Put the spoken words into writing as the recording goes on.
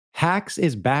Hacks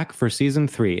is back for season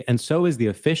 3, and so is the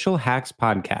official Hacks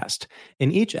podcast.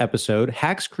 In each episode,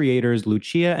 Hacks creators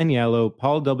Lucia Aniello,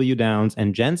 Paul W. Downs,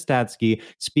 and Jen Statsky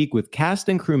speak with cast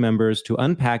and crew members to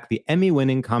unpack the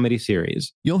Emmy-winning comedy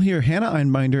series. You'll hear Hannah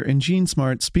Einbinder and Gene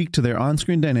Smart speak to their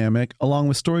on-screen dynamic, along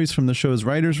with stories from the show's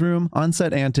writer's room,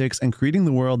 on-set antics, and creating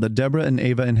the world that Deborah and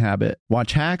Ava inhabit.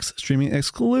 Watch Hacks, streaming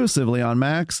exclusively on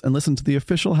Max, and listen to the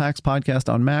official Hacks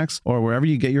podcast on Max or wherever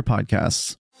you get your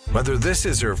podcasts. Whether this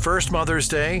is her first Mother's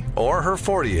Day or her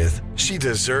 40th, she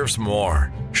deserves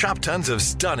more. Shop tons of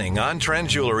stunning on-trend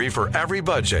jewelry for every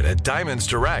budget at Diamonds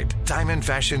Direct. Diamond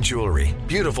fashion jewelry,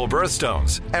 beautiful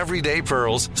birthstones, everyday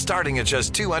pearls starting at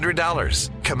just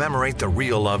 $200. Commemorate the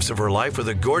real loves of her life with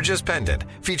a gorgeous pendant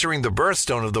featuring the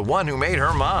birthstone of the one who made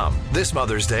her mom. This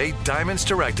Mother's Day, Diamonds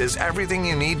Direct is everything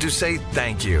you need to say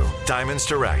thank you. Diamonds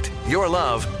Direct, your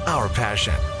love, our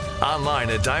passion. Online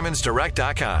at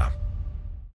diamondsdirect.com.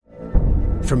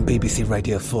 From BBC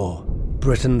Radio 4,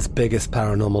 Britain's biggest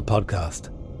paranormal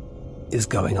podcast is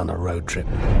going on a road trip.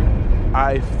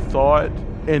 I thought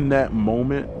in that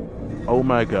moment, oh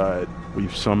my God,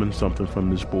 we've summoned something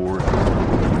from this board.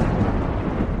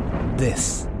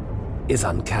 This is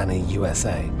Uncanny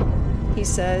USA. He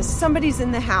says, somebody's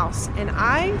in the house, and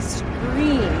I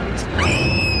screamed.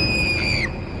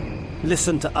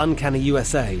 Listen to Uncanny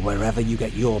USA wherever you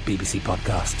get your BBC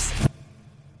podcasts,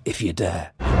 if you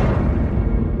dare.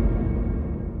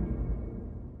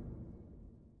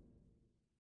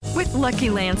 With Lucky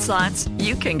Land Slots,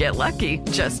 you can get lucky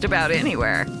just about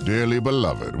anywhere. Dearly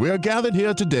beloved, we are gathered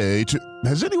here today to...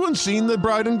 Has anyone seen the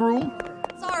bride and groom?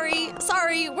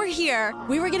 Sorry, we're here.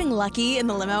 We were getting lucky in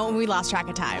the limo and we lost track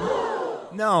of time.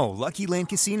 No, Lucky Land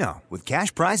Casino, with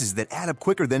cash prizes that add up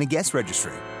quicker than a guest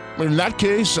registry. In that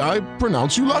case, I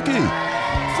pronounce you lucky.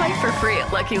 Play for free at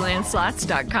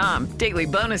LuckyLandSlots.com. Daily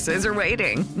bonuses are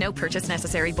waiting. No purchase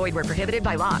necessary. Void where prohibited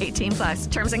by law.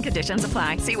 18+. Terms and conditions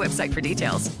apply. See website for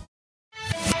details.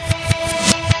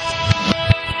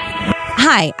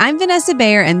 Hi, I'm Vanessa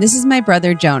Bayer, and this is my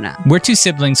brother, Jonah. We're two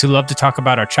siblings who love to talk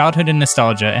about our childhood and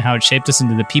nostalgia and how it shaped us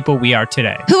into the people we are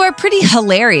today. Who are pretty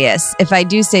hilarious, if I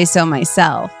do say so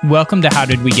myself. Welcome to How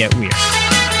Did We Get Weird?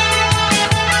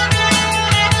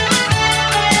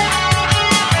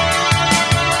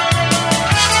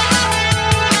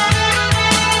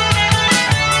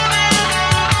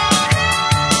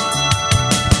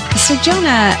 So,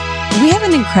 Jonah, we have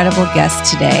an incredible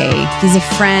guest today. He's a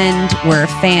friend, we're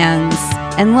fans.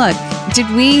 And look, did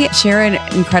we share an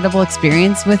incredible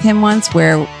experience with him once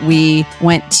where we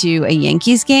went to a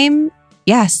Yankees game?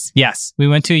 Yes. Yes. We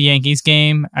went to a Yankees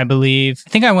game, I believe. I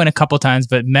think I went a couple times,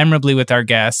 but memorably with our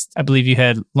guest. I believe you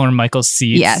had Lorne Michaels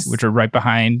seats, yes, which are right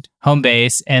behind home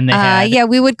base. And they had... Yeah,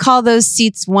 we would call those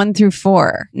seats 1 through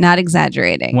 4. Not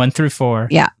exaggerating. 1 through 4.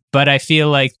 Yeah. But I feel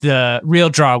like the real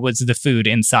draw was the food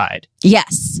inside.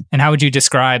 Yes. And how would you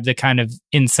describe the kind of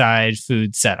inside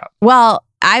food setup? Well,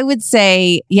 I would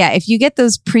say, yeah, if you get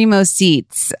those primo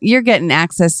seats, you're getting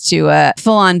access to a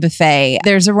full-on buffet.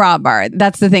 There's a raw bar.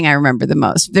 That's the thing I remember the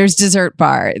most. There's dessert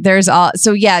bar. There's all.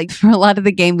 So yeah, for a lot of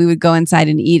the game, we would go inside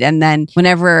and eat. And then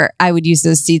whenever I would use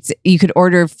those seats, you could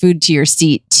order food to your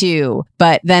seat too.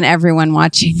 But then everyone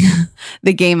watching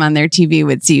the game on their TV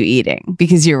would see you eating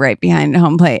because you're right behind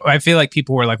home plate. I feel like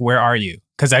people were like, where are you?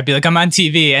 Because I'd be like, I'm on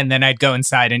TV. And then I'd go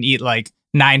inside and eat like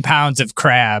 9 pounds of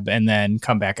crab and then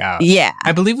come back out. Yeah.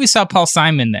 I believe we saw Paul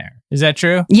Simon there. Is that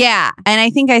true? Yeah. And I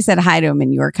think I said hi to him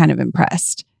and you were kind of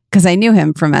impressed because I knew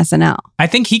him from SNL. I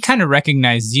think he kind of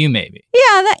recognized you maybe.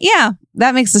 Yeah.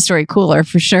 That makes the story cooler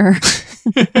for sure.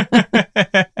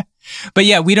 But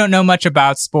yeah, we don't know much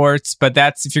about sports, but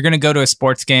that's, if you're going to go to a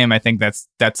sports game, I think that's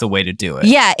the way to do it.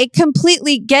 Yeah, it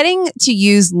completely, getting to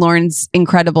use Lorne's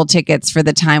incredible tickets for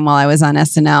the time while I was on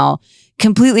SNL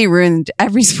completely ruined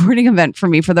every sporting event for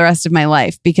me for the rest of my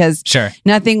life because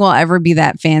nothing will ever be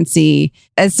that fancy.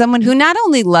 As someone who not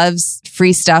only loves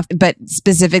free stuff, but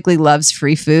specifically loves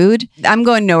free food, I'm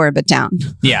going nowhere but down.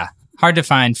 Yeah. Hard to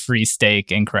find free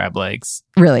steak and crab legs.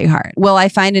 Really hard. Will I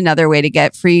find another way to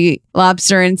get free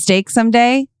lobster and steak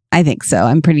someday? I think so.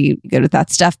 I'm pretty good with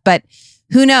that stuff, but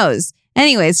who knows?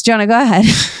 Anyways, Jonah, go ahead.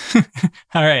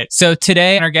 All right. So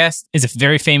today our guest is a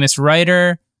very famous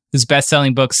writer whose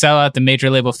best-selling book, Sellout, the major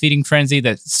label feeding frenzy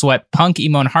that swept punk,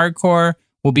 emo, and hardcore,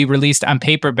 will be released on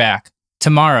paperback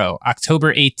tomorrow,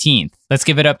 October 18th. Let's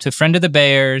give it up to friend of the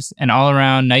Bayers and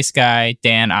all-around nice guy,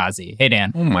 Dan Ozzie. Hey,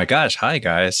 Dan. Oh my gosh. Hi,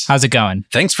 guys. How's it going?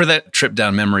 Thanks for that trip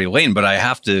down memory lane, but I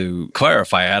have to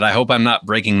clarify it. I hope I'm not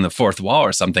breaking the fourth wall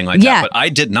or something like that, but I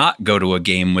did not go to a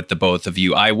game with the both of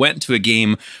you. I went to a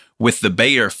game with the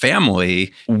Bayer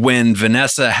family when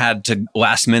Vanessa had to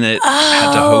last minute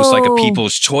had to host like a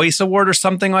People's Choice Award or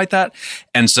something like that.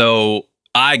 And so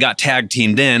I got tag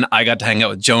teamed in. I got to hang out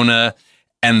with Jonah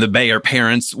and the Bayer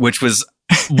parents, which was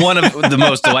one of the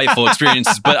most delightful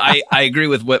experiences. But I agree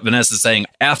with what Vanessa's saying.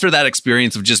 After that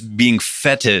experience of just being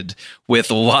feted with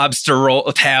lobster roll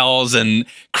towels and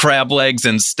crab legs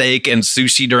and steak and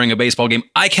sushi during a baseball game,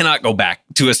 I cannot go back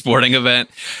to a sporting event.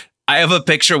 I have a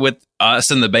picture with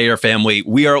us and the Bayer family.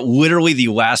 We are literally the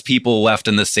last people left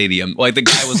in the stadium. Like the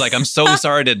guy was like, I'm so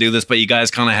sorry to do this, but you guys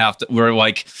kind of have to, we're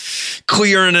like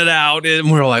clearing it out.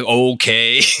 And we're like,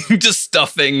 okay, just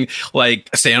stuffing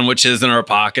like sandwiches in our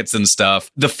pockets and stuff.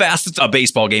 The fastest a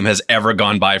baseball game has ever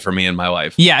gone by for me in my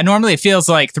life. Yeah, normally it feels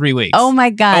like 3 weeks. Oh my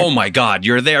God. Oh my God.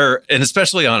 You're there. And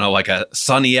especially on a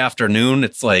sunny afternoon,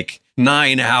 it's like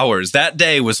 9 hours. That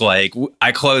day was like,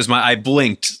 I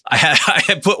blinked. I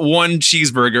had put one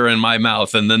cheeseburger in my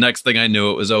mouth and the next thing I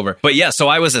knew it was over. But yeah, so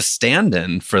I was a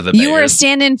stand-in for the Bears. You were a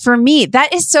stand-in for me.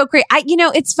 That is so great.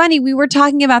 It's funny. We were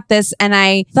talking about this and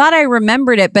I thought I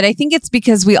remembered it, but I think it's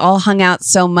because we all hung out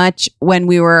so much when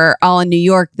we were all in New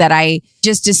York that I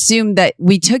just assumed that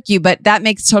we took you, but that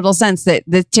makes total sense that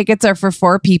the tickets are for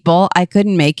 4 people. I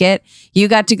couldn't make it. You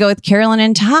got to go with Carolyn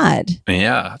and Todd.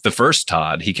 Yeah, the first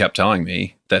Todd. He kept telling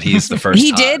me that he's the first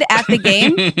He Todd. did at the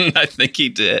game? I think he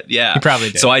did, yeah. He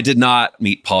probably did. So I did not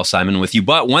meet Paul Simon with you,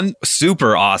 but one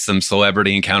super awesome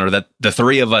celebrity encounter that the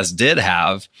 3 of us did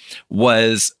have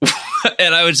was,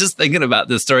 and I was just thinking about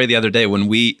this story the other day when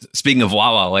speaking of La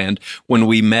La Land, when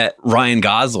we met Ryan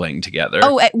Gosling together.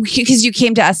 Oh, because you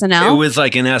came to SNL? It was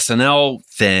like an SNL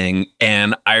thing.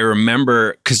 And I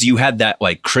remember, because you had that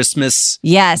like Christmas.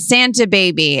 Yeah, Santa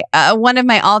Baby. One of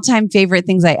my all-time favorite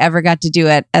things I ever got to do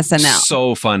at SNL.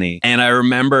 So funny. And I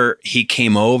remember he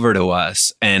came over to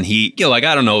us and he, I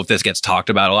don't know if this gets talked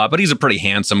about a lot, but he's a pretty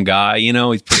handsome guy,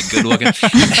 he's pretty good looking.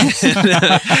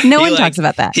 No one talks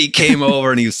about that. He came over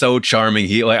and he was so charming.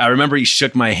 I remember he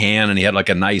shook my hand and he had like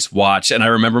a nice watch. And I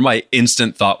remember my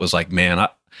instant thought was like, man,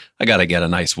 I got to get a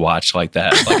nice watch like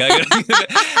that.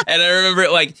 And I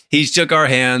remember he shook our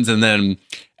hands and then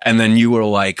you were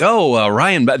like, oh,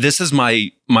 Ryan, but this is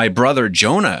my brother,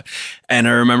 Jonah. And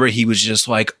I remember he was just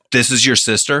like, this is your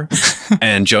sister?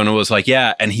 And Jonah was like,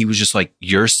 yeah. And he was just like,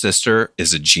 your sister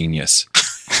is a genius.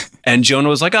 And Jonah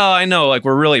was like, oh, I know.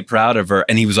 We're really proud of her.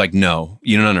 And he was like, no,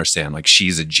 you don't understand.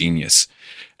 She's a genius.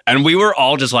 And we were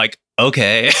all just like,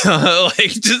 okay,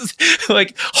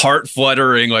 heart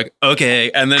fluttering,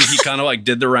 okay. And then he kind of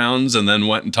did the rounds and then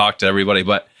went and talked to everybody.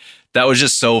 But that was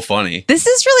just so funny. This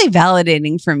is really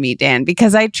validating for me, Dan,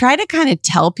 because I try to kind of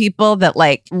tell people that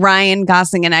Ryan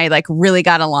Gosling and I really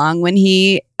got along when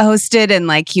he hosted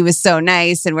and he was so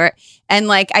nice and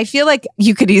I feel like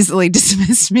you could easily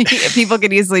dismiss me. People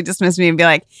could easily dismiss me and be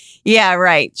like, yeah,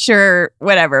 right, sure,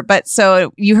 whatever. But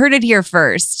so you heard it here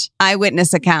first.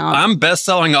 Eyewitness account. I'm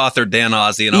best-selling author Dan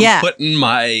Ozzie, and I'm putting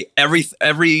my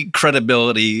every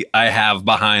credibility I have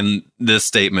behind this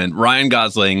statement. Ryan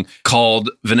Gosling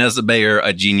called Vanessa Bayer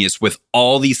a genius with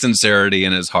all the sincerity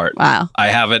in his heart. Wow. I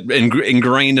have it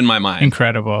ingrained in my mind.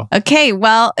 Incredible. Okay,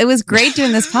 well, it was great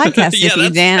doing this podcast with you,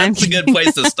 Dan. That's a good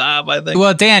place to stop, I think.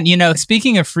 Well, Dan,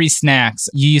 speaking of free snacks,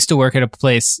 you used to work at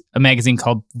a magazine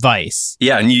called Vice.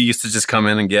 Yeah, and you used to just come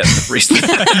in and get free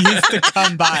snacks. You used to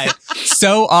come by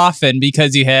so often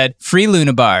because you had free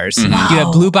Luna bars. Mm-hmm. You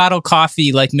had blue bottle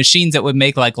coffee, machines that would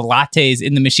make lattes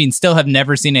in the machine. Still have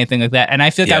never seen anything like that. And I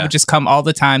feel like I would just come all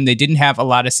the time. They didn't have a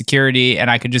lot of security and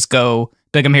I could just go,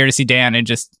 I'm here to see Dan and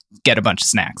just get a bunch of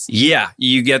snacks. Yeah,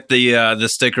 you get the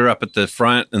sticker up at the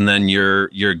front and then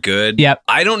you're good. Yep.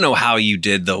 I don't know how you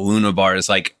did the Luna bars.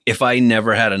 If I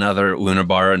never had another Luna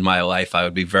bar in my life, I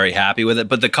would be very happy with it.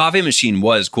 But the coffee machine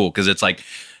was cool because it's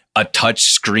a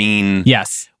touch screen.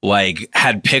 Yes.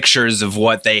 Had pictures of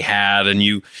what they had and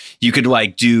you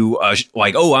could do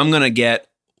I'm going to get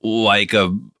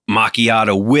a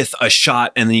macchiato with a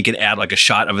shot and then you could add a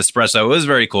shot of espresso. It was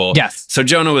very cool. Yes. So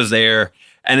Jonah was there.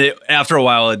 And after a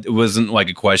while, it wasn't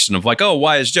a question of oh,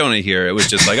 why is Jonah here? It was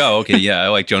just oh, okay, yeah, I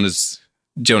like Jonah's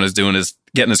getting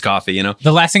his coffee,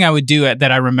 The last thing I would do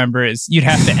that I remember is you'd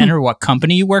have to enter what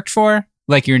company you worked for,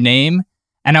 your name.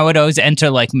 And I would always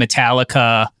enter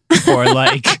Metallica or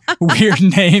weird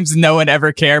names no one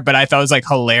ever cared, but I thought it was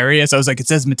hilarious. I was it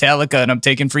says Metallica and I'm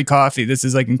taking free coffee. This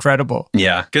is incredible.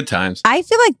 Yeah, good times. I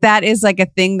feel like that is a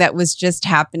thing that was just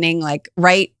happening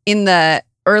right in the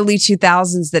early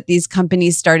 2000s that these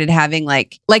companies started having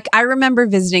I remember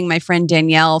visiting my friend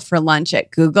Danielle for lunch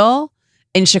at Google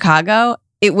in Chicago.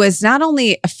 It was not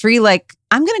only a free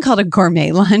I'm going to call it a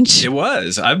gourmet lunch. It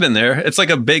was. I've been there. It's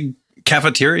a big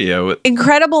cafeteria.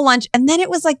 Incredible lunch. And then it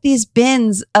was like these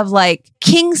bins of like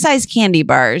king size candy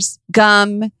bars,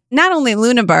 gum, not only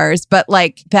Luna bars, but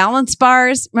like Balance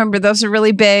bars. Remember, those are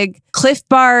really big. Cliff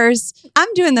bars.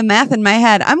 I'm doing the math in my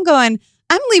head. I'm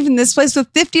leaving this place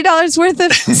with $50 worth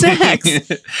of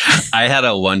snacks. I had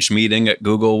a lunch meeting at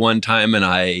Google one time, and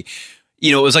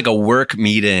it was like a work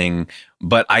meeting,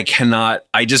 but I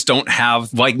just don't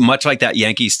have, like, much like that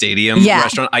Yankee Stadium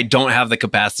restaurant, I don't have the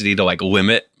capacity to like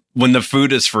limit. When the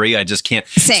food is free, I just can't.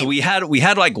 Same. So we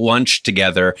had like lunch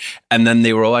together, and then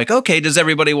they were like, okay, does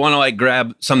everybody want to like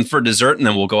grab something for dessert, and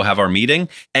then we'll go have our meeting?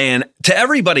 And to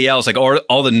everybody else, like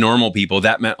all the normal people,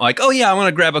 that meant like, oh yeah, I want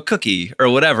to grab a cookie or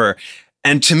whatever.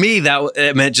 And to me,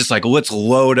 it meant just like, let's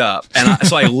load up. And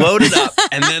so I loaded up,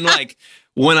 and then like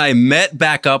when I met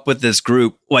back up with this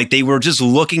group, like they were just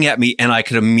looking at me, and I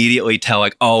could immediately tell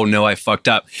like, oh no, I fucked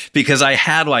up, because I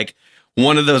had like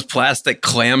one of those plastic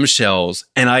clamshells,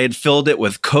 and I had filled it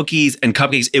with cookies and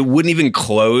cupcakes. It wouldn't even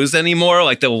close anymore.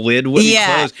 Like the lid wouldn't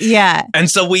close. Yeah. And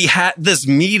so we had this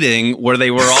meeting where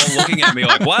they were all looking at me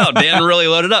like, wow, Dan really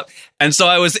loaded up. And so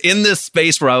I was in this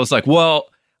space where I was like, well,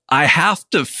 I have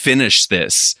to finish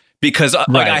this, because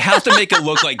like I have to make it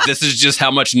look like this is just how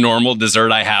much normal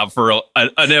dessert I have for an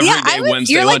everyday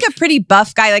Wednesday You're lunch. like a pretty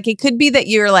buff guy. Like it could be that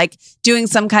you're like doing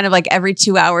some kind of like every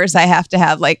 2 hours I have to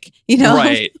have like,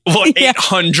 Right. Well,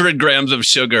 800 grams of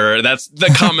sugar. That's the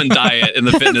common diet in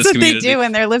the fitness That's community. what they do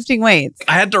when they're lifting weights.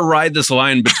 I had to ride this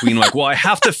line between like, well, I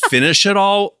have to finish it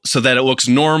all so that it looks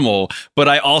normal, but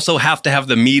I also have to have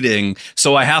the meeting.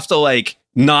 So I have to like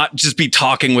not just be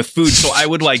talking with food. So I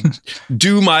would like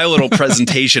do my little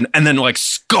presentation and then like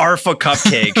scarf a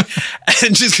cupcake.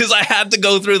 And just because I had to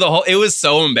go through it was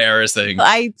so embarrassing.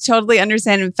 I totally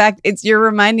understand. In fact, you're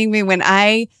reminding me when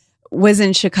I was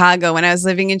in Chicago, when I was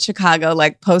living in Chicago,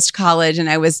 like post college, and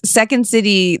I was Second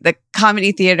City, the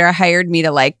comedy theater hired me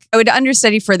to I would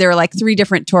understudy for, there were like 3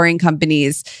 different touring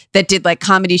companies that did like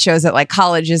comedy shows at like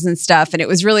colleges and stuff. And it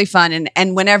was really fun.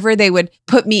 And whenever they would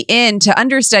put me in to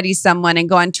understudy someone and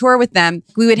go on tour with them,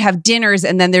 we would have dinners,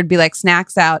 and then there'd be like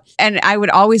snacks out. And I would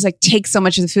always like take so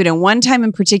much of the food. And one time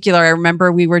in particular, I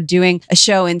remember we were doing a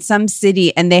show in some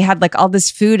city, and they had like all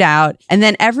this food out, and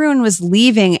then everyone was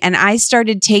leaving, and I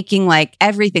started taking like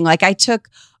everything. Like I took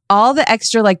all the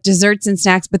extra like desserts and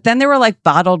snacks, but then there were like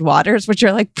bottled waters, which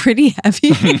are like pretty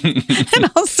heavy.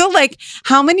 And also like,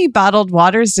 how many bottled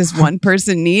waters does one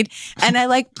person need? And I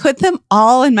like put them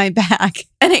all in my bag,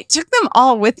 and I took them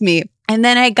all with me. And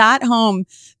then I got home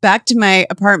back to my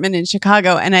apartment in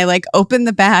Chicago, and I like opened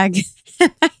the bag,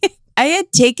 and I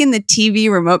had taken the TV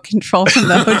remote control from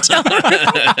the hotel room.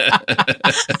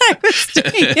 I was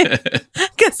staying in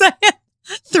because I had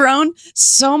thrown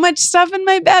so much stuff in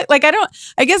my bag. Like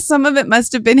I guess some of it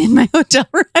must have been in my hotel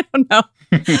room. I don't know.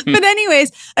 But anyways,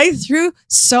 I threw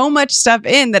so much stuff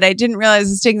in that I didn't realize I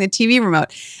was taking the TV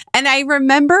remote. And I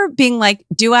remember being like,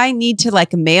 do I need to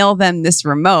like mail them this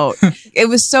remote? It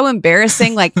was so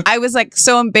embarrassing. Like I was like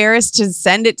so embarrassed to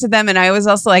send it to them. And I was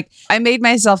also like, I made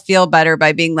myself feel better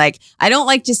by being like, I don't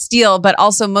like to steal, but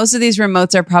also most of these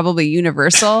remotes are probably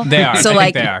universal. They are. So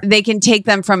like they can take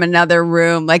them from another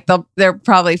room. Like they're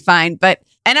probably fine.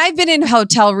 And I've been in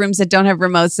hotel rooms that don't have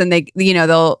remotes, and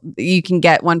you can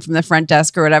get one from the front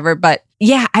desk or whatever. But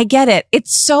yeah, I get it.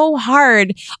 It's so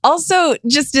hard. Also,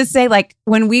 just to say, like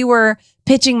when we were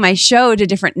pitching my show to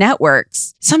different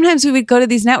networks, sometimes we would go to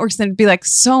these networks and it'd be like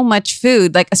so much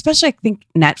food. Like, especially I think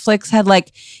Netflix had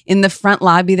like in the front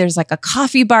lobby, there's like a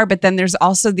coffee bar, but then there's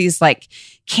also these like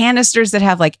canisters that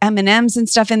have like M&Ms and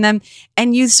stuff in them.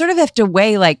 And you sort of have to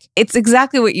weigh, like, it's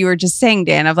exactly what you were just saying,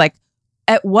 Dan, of like,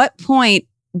 at what point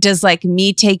does like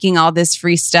me taking all this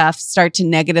free stuff start to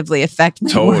negatively affect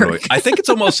my work? I think it's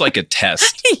almost like a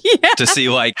test to see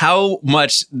like how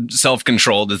much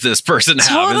self-control does this person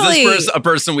have? Is this a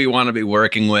person we want to be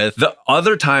working with? The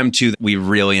other time too that we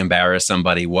really embarrassed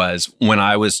somebody was when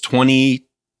I was 22.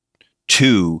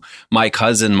 My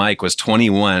cousin Mike was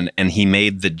 21, and he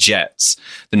made the Jets,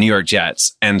 the New York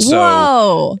Jets. And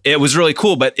so it was really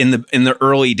cool. But in the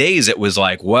early days, it was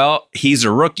like, well, he's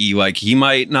a rookie. Like he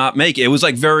might not make it. It was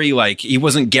like very like he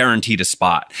wasn't guaranteed a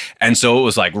spot. And so it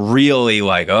was like really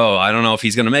like, oh, I don't know if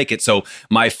he's going to make it. So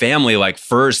my family, like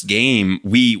first game,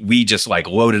 we just like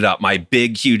loaded up. My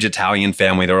big, huge Italian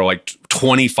family. There were like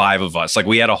 25 of us. Like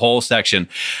we had a whole section,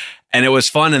 and it was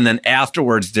fun. And then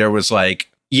afterwards, there was like,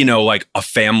 like a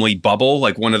family bubble,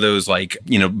 like one of those like,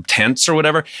 tents or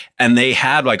whatever. And they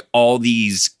had like all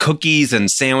these cookies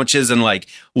and sandwiches and like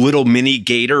little mini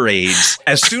Gatorades.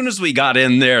 As soon as we got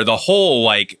in there, the whole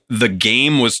the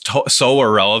game was so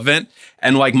irrelevant.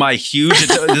 And my huge,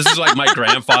 this is my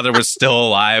grandfather was still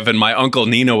alive, and my uncle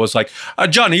Nino was like,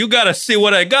 Johnny, you got to see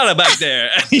what I got back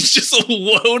there. And he's just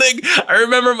loading. I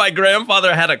remember my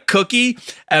grandfather had a cookie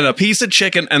and a piece of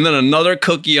chicken and then another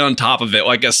cookie on top of it,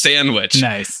 like a sandwich.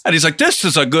 Nice. And he's like, this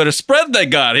is a good spread they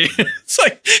got here.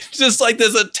 It's just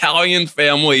this Italian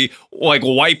family,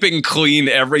 wiping clean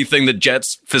everything the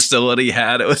Jets facility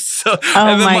had. It was so,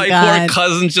 and then my poor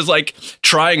cousin's just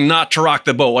trying not to rock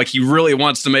the boat. He really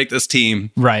wants to make this team.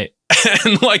 Right.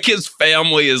 And his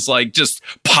family is just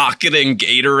pocketing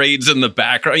Gatorades in the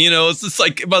background. It's just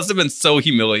it must have been so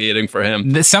humiliating for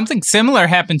him. Something similar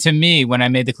happened to me when I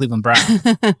made the Cleveland Browns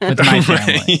with my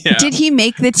family. Yeah. Did he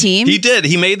make the team? He did.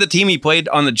 He made the team. He played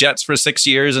on the Jets for 6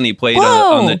 years, and he played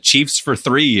on the Chiefs for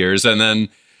 3 years. And then,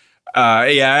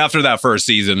 after that first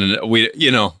season, we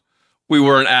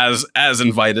weren't as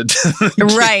invited.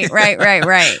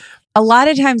 Right. A lot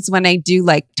of times when I do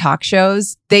talk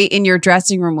shows, they in your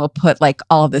dressing room will put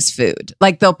all of this food.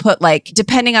 They'll put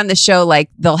depending on the show,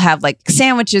 they'll have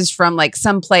sandwiches from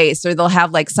some place, or they'll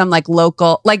have some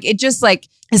local, it just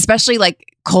especially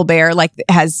Colbert,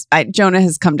 Jonah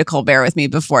has come to Colbert with me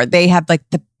before. They have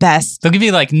the best. They'll give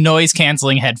you noise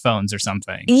canceling headphones or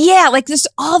something. Yeah, just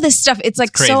all this stuff. It's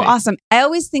crazy. So awesome. I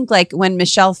always think when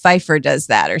Michelle Pfeiffer does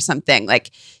that or something,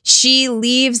 she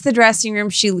leaves the dressing room.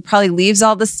 She probably leaves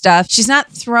all the stuff. She's not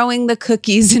throwing the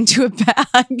cookies into a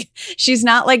bag. She's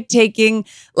not taking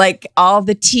all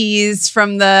the teas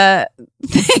from the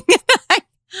thing.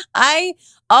 I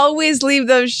always leave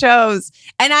those shows,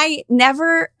 and I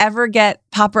never ever get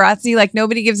paparazzi.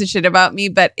 Nobody gives a shit about me,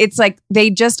 but it's they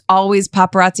just always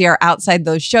paparazzi are outside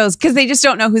those shows because they just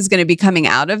don't know who's going to be coming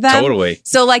out of them. Totally.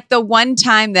 So the one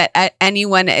time that any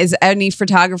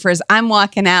photographers, I'm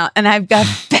walking out and I've got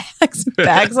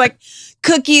bags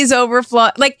cookies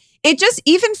overflow. It just,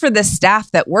 even for the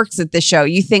staff that works at the show,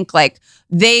 you think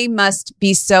they must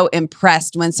be so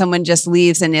impressed when someone just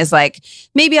leaves and is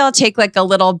maybe I'll take a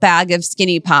little bag of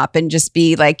Skinny Pop and just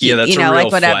be that's a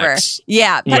real whatever. Flex.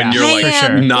 Yeah. When you're for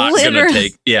sure. not going to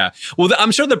take, yeah. Well,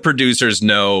 I'm sure the producers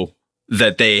know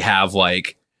that they have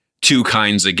two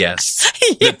kinds of guests.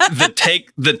 Yeah.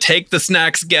 The take the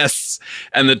snacks guests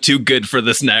and the too good for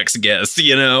the snacks guests.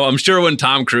 I'm sure when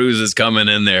Tom Cruise is coming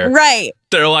in there, right,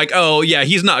 they're oh yeah,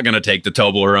 he's not going to take the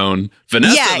Toblerone.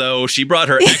 Vanessa though, she brought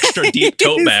her extra deep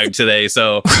tote bag today.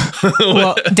 So,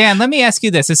 well, Dan, let me ask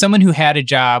you this: as someone who had a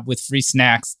job with free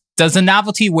snacks, does the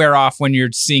novelty wear off when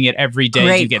you're seeing it every day?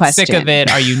 Great Do you get question. sick of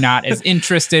it? Are you not as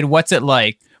interested? What's it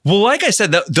like? Well, like I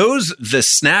said, the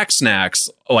snacks,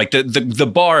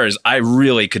 the bars, I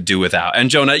really could do without. And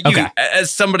Jonah, you,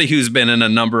 as somebody who's been in a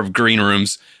number of green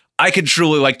rooms, I could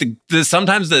truly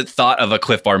sometimes the thought of a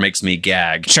Cliff Bar makes me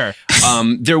gag. Sure.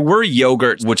 There were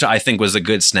yogurts, which I think was a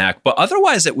good snack, but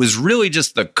otherwise it was really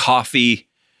just the coffee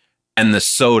and the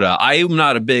soda. I am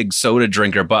not a big soda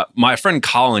drinker, but my friend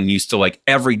Colin used to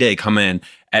every day come in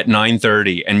at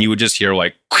 9:30 and you would just hear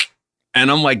and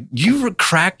I'm you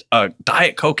cracked a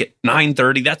Diet Coke at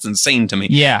 9:30? That's insane to me.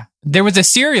 Yeah. There was a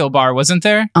cereal bar, wasn't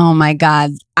there? Oh my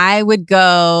God. I would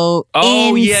go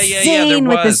insane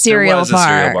with the cereal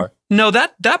bar. No,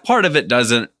 that part of it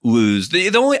doesn't lose.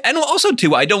 The only, and also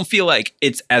too, I don't feel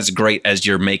it's as great as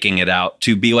you're making it out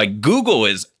to be. Google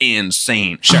is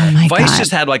insane. Sure. Oh my Vice God.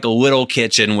 just had a little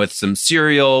kitchen with some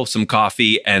cereal, some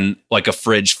coffee, and a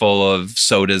fridge full of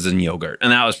sodas and yogurt,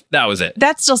 and that was it.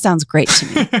 That still sounds great to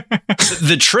me.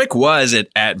 The trick was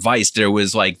at Vice there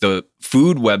was the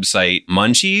food website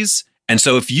Munchies. And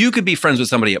so if you could be friends with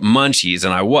somebody at Munchies,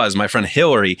 and I was, my friend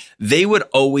Hillary, they would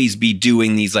always be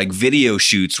doing these video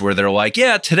shoots where they're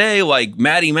yeah, today,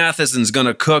 Maddie Matheson's going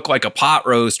to cook a pot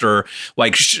roast or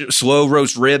slow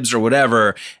roast ribs or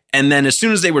whatever. And then as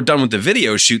soon as they were done with the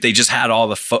video shoot, they just had all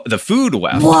the food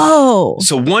left. Whoa.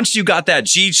 So once you got that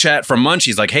G-chat from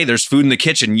Munchies, hey, there's food in the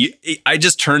kitchen. I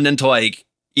just turned into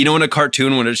in a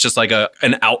cartoon when it's just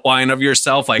an outline of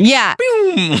yourself, yeah,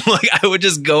 boom, I would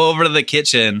just go over to the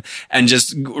kitchen and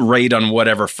just raid on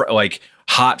whatever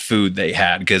hot food they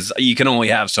had because you can only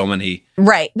have so many.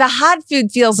 Right. The hot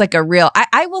food feels like a real,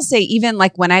 I will say, even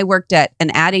when I worked at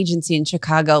an ad agency in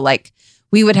Chicago,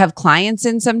 we would have clients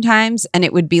in sometimes and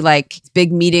it would be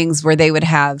big meetings where they would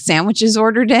have sandwiches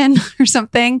ordered in or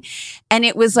something. And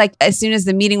it was as soon as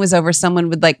the meeting was over, someone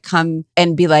would come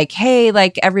and be hey,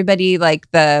 everybody,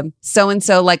 the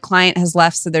so-and-so client has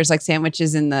left. So there's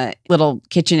sandwiches in the little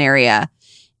kitchen area.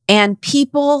 and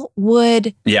people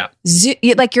would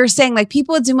like you're saying, like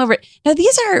people would zoom over it. Now,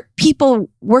 these are people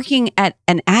working at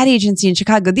an ad agency in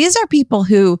Chicago. These are people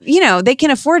who, they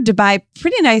can afford to buy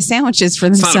pretty nice sandwiches for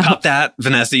themselves. It's not about that,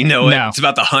 Vanessa. You know it. It's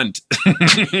about the hunt.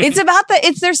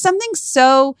 There's something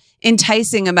so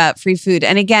enticing about free food.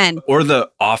 And again, or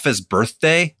the office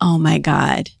birthday. Oh my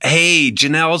God. Hey,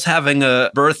 Janelle's having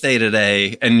a birthday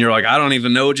today. And you're like, I don't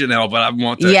even know Janelle, but I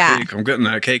want that cake. I'm getting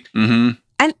that cake. Mm-hmm.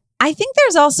 And I think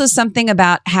there's also something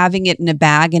about having it in a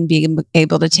bag and being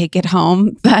able to take it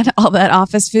home, that all that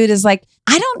office food is like,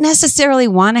 I don't necessarily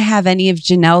want to have any of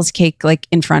Janelle's cake like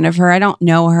in front of her. I don't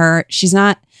know her.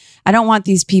 I don't want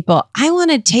these people. I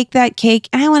want to take that cake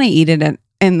and I want to eat it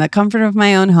in the comfort of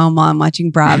my own home while I'm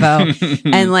watching Bravo.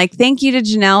 And like, thank you to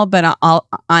Janelle, but I'll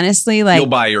honestly like... You'll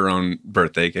buy your own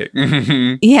birthday cake.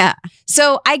 Yeah.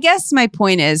 So I guess my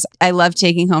point is I love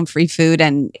taking home free food.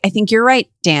 And I think you're right,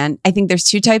 Dan. I think there's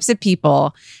two types of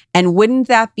people. And wouldn't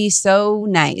that be so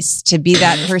nice to be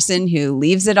that person who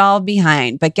leaves it all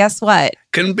behind? But guess what?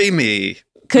 Couldn't be me.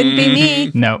 Couldn't be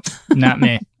me. Nope, not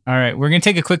me. All right, we're going to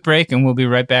take a quick break and we'll be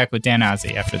right back with Dan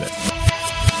Ozzie after this.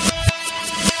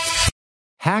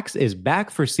 Hacks is back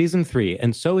for season 3,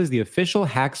 and so is the official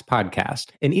Hacks podcast.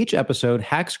 In each episode,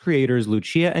 Hacks creators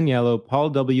Lucia Aniello, Paul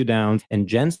W. Downs, and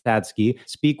Jen Statsky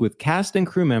speak with cast and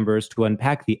crew members to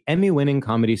unpack the Emmy-winning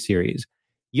comedy series.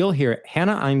 You'll hear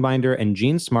Hannah Einbinder and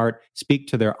Jean Smart speak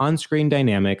to their on-screen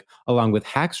dynamic, along with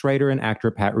Hacks writer and actor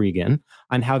Pat Regan,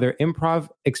 on how their improv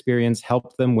experience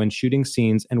helped them when shooting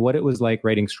scenes and what it was like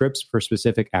writing scripts for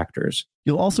specific actors.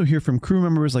 You'll also hear from crew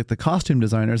members like the costume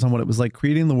designers on what it was like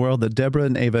creating the world that Deborah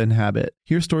and Ava inhabit.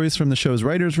 Hear stories from the show's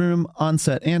writer's room,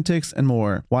 on-set antics, and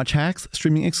more. Watch Hacks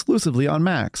streaming exclusively on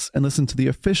Max, and listen to the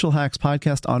official Hacks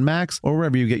podcast on Max or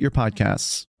wherever you get your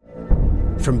podcasts.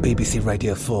 From BBC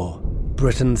Radio 4,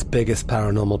 Britain's biggest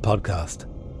paranormal podcast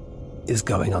is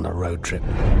going on a road trip.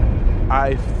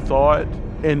 I thought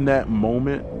in that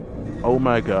moment, oh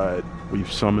my God,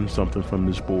 we've summoned something from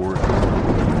this board.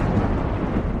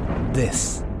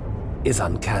 This is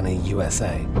Uncanny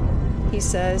USA. He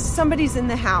says, somebody's in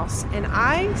the house, and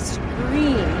I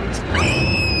screamed.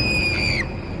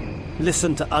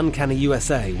 Listen to Uncanny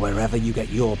USA wherever you get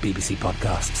your BBC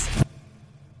podcasts,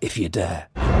 if you dare.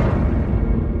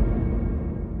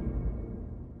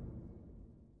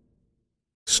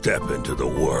 Step into the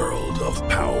world of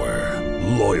power,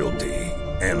 loyalty,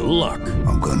 and luck.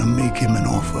 I'm gonna make him an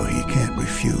offer he can't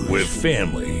refuse. With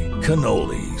family,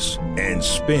 cannolis, and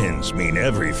spins mean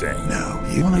everything. Now,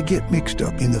 you wanna get mixed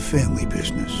up in the family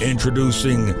business.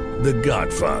 Introducing The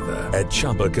Godfather at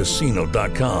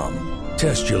ChumbaCasino.com.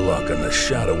 Test your luck in the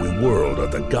shadowy world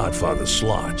of The Godfather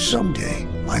slot. Someday,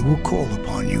 I will call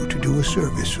upon you to do a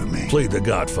service for me. Play The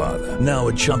Godfather, now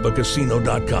at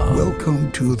ChumbaCasino.com.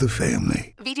 Welcome to the family.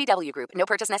 VGW Group. No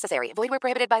purchase necessary. Void where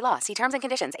prohibited by law. See terms and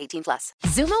conditions. 18+.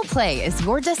 Xumo Play is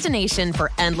your destination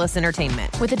for endless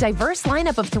entertainment. With a diverse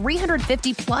lineup of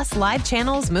 350+ live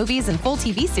channels, movies, and full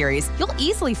TV series, you'll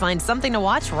easily find something to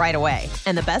watch right away.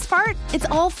 And the best part? It's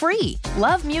all free.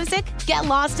 Love music? Get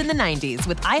lost in the 90s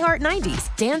with iHeart 90s.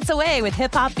 Dance away with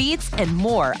hip-hop beats and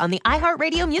more on the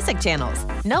iHeartRadio music channels.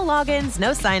 No logins,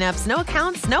 no signups, no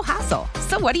accounts, no hassle.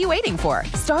 So what are you waiting for?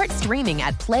 Start streaming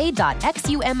at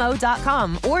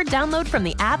play.xumo.com or download from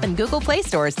the app and Google Play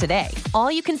stores today. All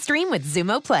you can stream with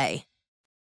Xumo Play.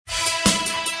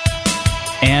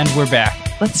 And we're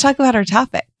back. Let's talk about our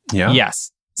topic. Yeah.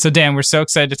 Yes. So Dan, we're so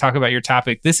excited to talk about your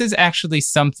topic. This is actually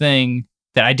something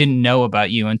that I didn't know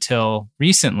about you until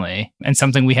recently, and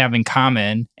something we have in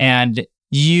common. And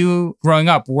you, growing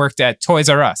up, worked at Toys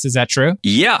R Us. Is that true?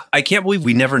 Yeah. I can't believe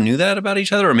we never knew that about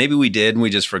each other. Or maybe we did and we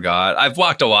just forgot. I've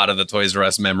blocked a lot of the Toys R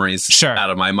Us memories out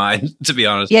of my mind, to be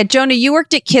honest. Yeah, Jonah, you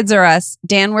worked at Kids R Us.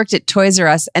 Dan worked at Toys R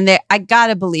Us. And I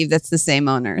gotta believe that's the same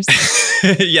owners.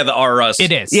 Yeah, the R Us.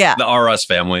 It is. Yeah. The R Us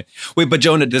family. Wait, but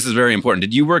Jonah, this is very important.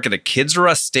 Did you work at a Kids R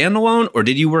Us standalone, or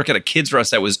did you work at a Kids R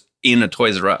Us that was in a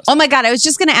Toys R Us? Oh my God, I was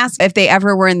just going to ask if they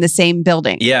ever were in the same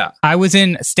building. Yeah. I was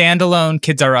in standalone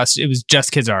Kids R Us. It was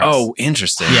just Kids R Us. Oh,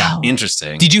 interesting. Yeah.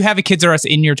 Interesting. Did you have a Kids R Us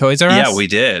in your Toys R Us? Yeah, we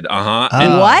did.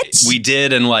 What? We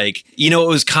did. And like, it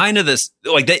was kind of this,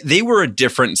 like they were a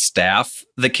different staff,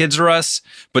 the Kids R Us,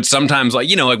 but sometimes like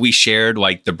we shared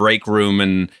like the break room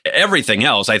and everything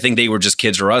else. I think they were just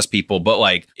Kids R Us people. But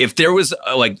like if there was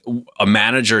like a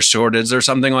manager shortage or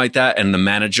something like that, and the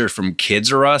manager from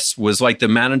Kids R Us was like the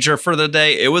manager for the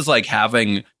day, it was like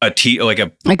having a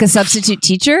substitute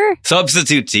teacher?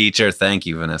 Substitute teacher. Thank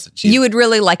you, Vanessa. Jeez. You would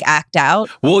really like act out?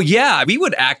 Well, yeah, we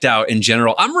would act out in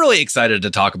general. I'm really excited to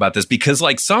talk about this because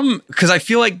I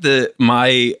feel like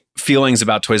my feelings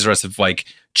about Toys R Us have like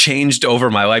changed over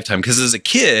my lifetime. Because as a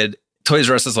kid, Toys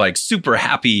R Us is like super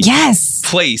happy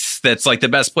place that's like the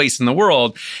best place in the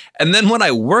world. And then when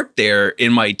I worked there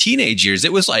in my teenage years,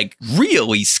 it was like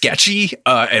really sketchy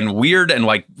and weird and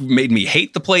like made me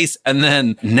hate the place. And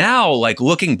then now, like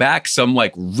looking back, some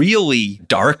like really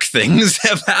dark things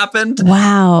have happened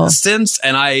since.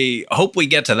 And I hope we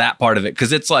get to that part of it,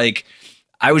 because it's like,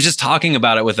 I was just talking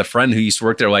about it with a friend who used to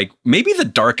work there. Like maybe the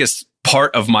darkest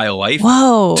part of my life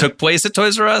took place at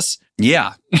Toys R Us.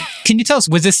 Yeah. Can you tell us,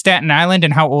 was this Staten Island,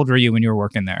 and how old were you when you were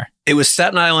working there? It was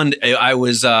Staten Island. I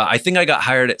was, I think I got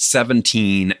hired at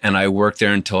 17 and I worked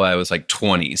there until I was like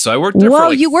 20. So I worked there for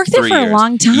like you worked there 3 for years. a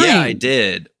long time. Yeah, I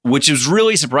did. Which was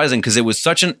really surprising because it was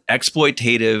such an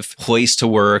exploitative place to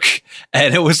work.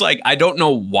 And it was like, I don't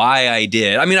know why I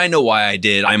did. I mean, I know why I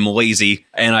did. I'm lazy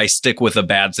and I stick with a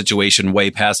bad situation way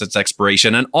past its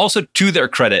expiration. And also, to their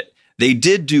credit, they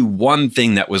did do one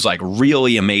thing that was like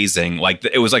really amazing. Like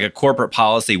it was like a corporate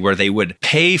policy where they would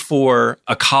pay for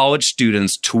a college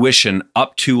student's tuition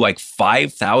up to like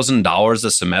 $5,000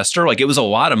 a semester. Like it was a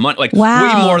lot of money, like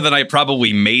way more than I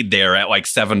probably made there at like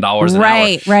 $7 an hour.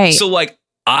 Right. So like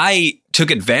I took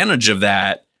advantage of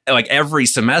that like every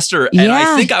semester. And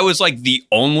I think I was like the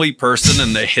only person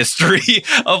in the history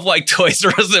of like Toys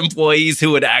R Us employees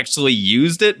who had actually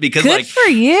used it, because Good like for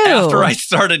you. After I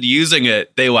started using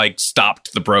it, they like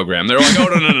stopped the program. They're like,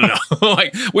 oh, no.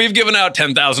 Like we've given out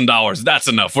 $10,000. That's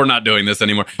enough. We're not doing this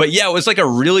anymore. But yeah, it was like a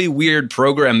really weird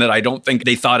program that I don't think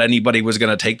they thought anybody was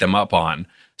going to take them up on.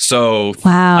 So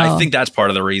I think that's part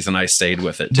of the reason I stayed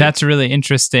with it too. That's really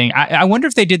interesting. I wonder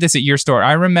if they did this at your store.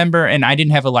 I remember, and I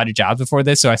didn't have a lot of jobs before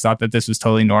this, so I thought that this was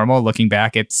totally normal. Looking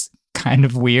back, it's kind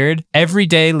of weird. Every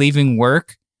day leaving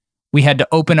work, we had to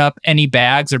open up any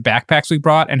bags or backpacks we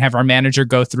brought and have our manager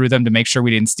go through them to make sure we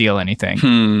didn't steal anything.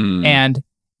 And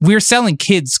we were selling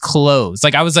kids' clothes.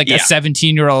 Like I was like a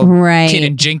 17-year-old kid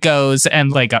in Jinkos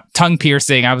and like a tongue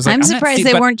piercing. I was like, I'm surprised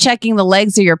they weren't checking the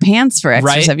legs of your pants for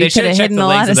extra stuff. You could have hidden a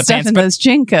lot of stuff in those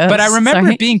Jinkos. But I remember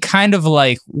it being kind of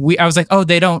like, I was like, oh,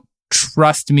 they don't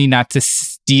trust me not to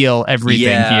steal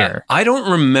everything here. I don't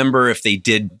remember if they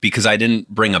did, because I didn't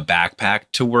bring a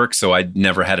backpack to work, so I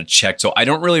never had a check. So I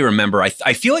don't really remember. I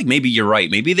feel like maybe you're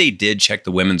right. Maybe they did check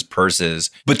the women's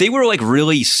purses, but they were like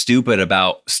really stupid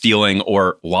about stealing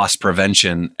or loss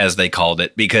prevention, as they called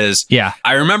it. Because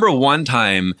I remember one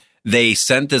time they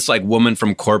sent this like woman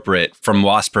from corporate from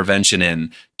loss prevention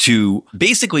in to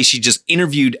basically, she just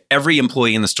interviewed every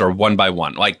employee in the store one by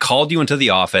one, like called you into the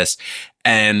office.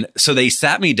 And so they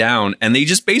sat me down and they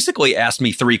just basically asked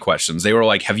me 3 questions. They were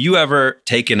like, have you ever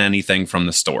taken anything from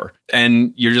the store?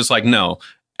 And you're just like, no.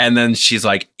 And then she's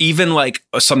like, even like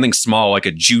something small, like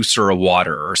a juice or a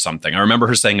water or something. I remember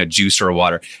her saying a juice or a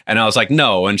water. And I was like,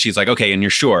 no. And she's like, okay, and you're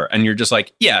sure? And you're just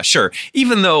like, yeah, sure.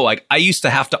 Even though like I used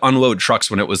to have to unload trucks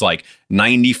when it was like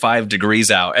 95 degrees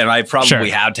out. And I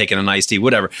probably had taken an iced tea,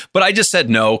 whatever. But I just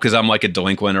said no because I'm like a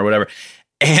delinquent or whatever.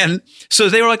 And so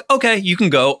they were like, okay, you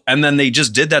can go. And then they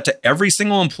just did that to every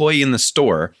single employee in the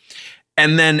store.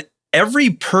 And then every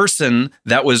person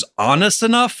that was honest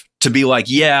enough to be like,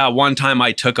 yeah, one time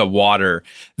I took a water,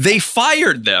 they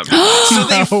fired them. So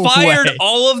they fired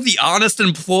all of the honest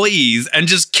employees and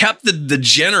just kept the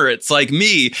degenerates like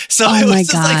me. So it was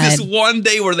just like this one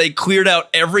day where they cleared out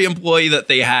every employee that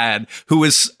they had who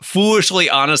was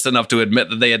foolishly honest enough to admit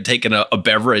that they had taken a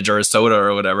beverage or a soda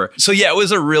or whatever. So yeah, it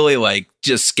was a really like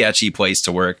just sketchy place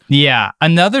to work. Yeah.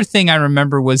 Another thing I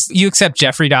remember was, you accept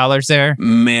Jeffrey dollars there?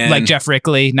 Man. Like Jeff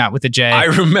Rickley, not with a J. I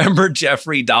remember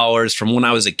Jeffrey dollars from when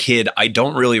I was a kid. I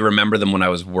don't really remember them when I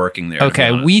was working there.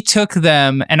 Okay, we took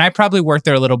them, and I probably worked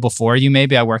there a little before you.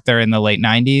 Maybe I worked there in the late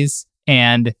 90s,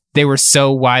 and they were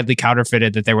so widely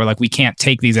counterfeited that they were like, we can't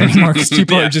take these anymore because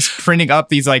people are just printing up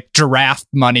these like giraffe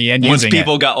money and once using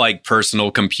people got like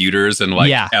personal computers and like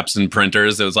Epson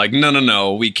printers, it was like,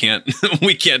 no, we can't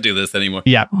do this anymore.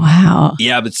 Yeah. Wow.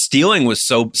 Yeah, but stealing was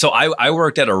so I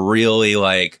worked at a really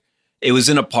like, it was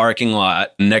in a parking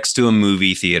lot next to a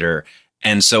movie theater.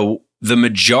 And so the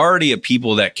majority of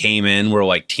people that came in were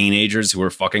like teenagers who were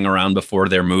fucking around before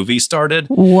their movie started.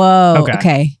 Whoa.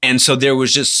 Okay. And so there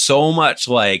was just so much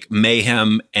like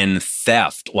mayhem and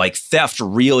theft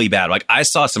really bad. Like I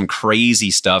saw some crazy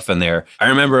stuff in there. I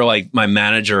remember like my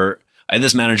manager, I had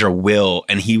this manager, Will,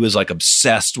 and he was like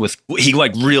obsessed with, he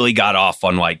like really got off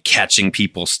on like catching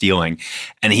people stealing.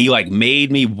 And he like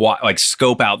made me like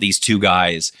scope out these two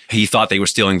guys. He thought they were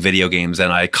stealing video games,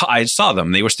 and I saw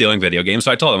them. They were stealing video games.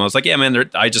 So I told him, I was like, yeah, man,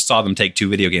 I just saw them take 2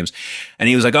 video games. And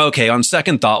he was like, okay, on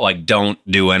second thought, like don't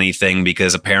do anything,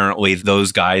 because apparently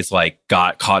those guys like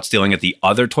got caught stealing at the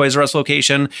other Toys R Us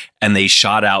location, and they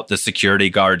shot out the security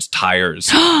guard's tires.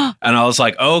 And I was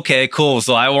like, okay, cool.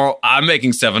 So I'm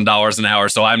making $7 an hour,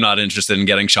 so I'm not interested in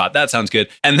getting shot. That sounds good.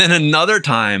 And then another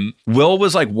time, Will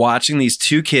was like watching these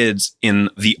 2 kids in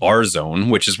the R zone,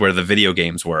 which is where the video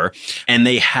games were. And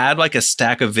they had like a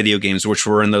stack of video games, which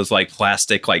were in those like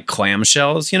plastic, like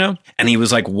clamshells, you know? And he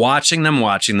was like watching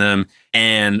them.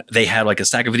 And they had like a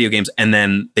stack of video games, and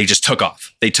then they just took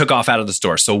off. They took off out of the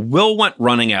store. So Will went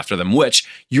running after them, which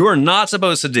you're not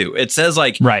supposed to do. It says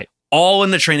like, right. All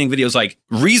in the training videos, like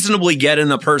reasonably get in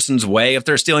the person's way if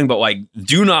they're stealing, but like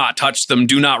do not touch them,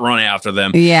 do not run after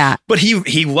them. Yeah. But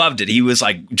he loved it. He was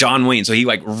like John Wayne. So he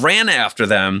like ran after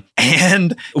them,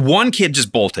 and one kid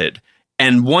just bolted.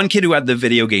 And one kid who had the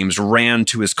video games ran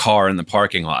to his car in the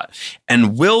parking lot.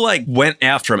 And Will like went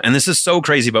after him. And this is so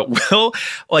crazy, but Will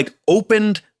like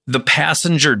opened the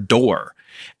passenger door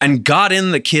and got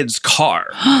in the kid's car.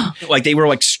 Like they were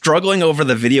like struggling over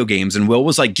the video games, and Will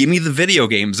was like, give me the video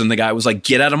games. And the guy was like,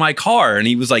 get out of my car. And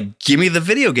he was like, give me the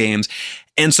video games.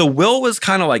 And so Will was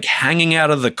kind of like hanging out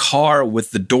of the car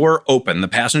with the door open, the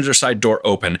passenger side door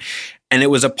open. And it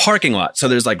was a parking lot. So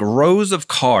there's like rows of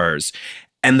cars.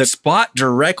 And the spot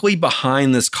directly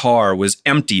behind this car was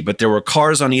empty, but there were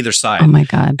cars on either side. Oh my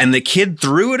God. And the kid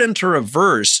threw it into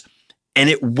reverse, and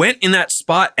it went in that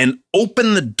spot and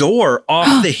opened the door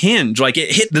off the hinge. Like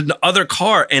it hit the other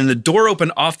car, and the door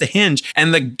opened off the hinge.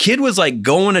 And the kid was like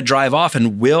going to drive off,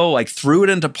 and Will like threw it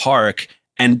into park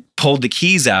and pulled the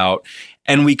keys out.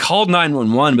 And we called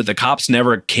 911, but the cops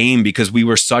never came because we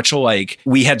were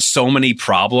we had so many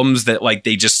problems that like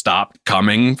they just stopped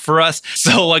coming for us.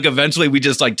 So like eventually we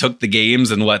just like took the games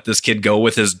and let this kid go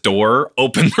with his door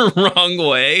open the wrong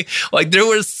way. Like there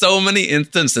were so many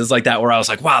instances like that where I was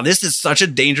like, wow, this is such a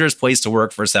dangerous place to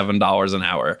work for $7 an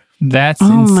hour. That's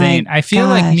insane. I feel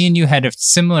like me and you had a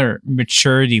similar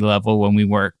maturity level when we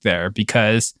worked there,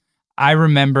 because I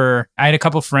remember I had a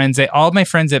couple friends. All of my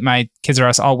friends at my Kids R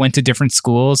Us all went to different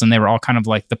schools, and they were all kind of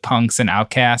like the punks and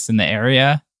outcasts in the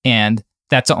area. And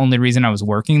that's the only reason I was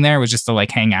working there, was just to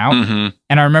like hang out. Mm-hmm.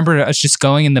 And I remember us just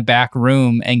going in the back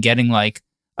room and getting like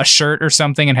a shirt or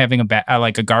something and having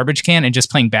like a garbage can and just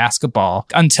playing basketball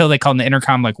until they called in the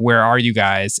intercom, like, where are you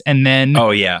guys? And then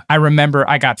I remember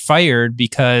I got fired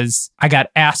because I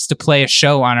got asked to play a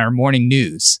show on our morning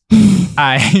news.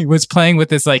 I was playing with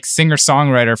this like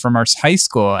singer-songwriter from our high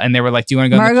school, and they were like, do you want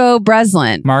to go?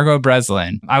 Margot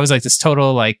Breslin. I was like this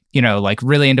total like, you know, like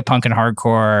really into punk and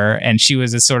hardcore. And she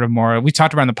was a sort of more, we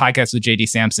talked about on the podcast with JD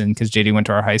Sampson, because JD went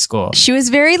to our high school. She was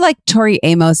very like Tori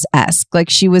Amos-esque. Like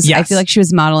she was, I feel like she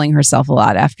was modeling herself a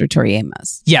lot after Tori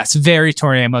Amos. Yes, very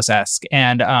Tori Amos-esque.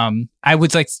 And I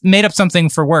was like made up something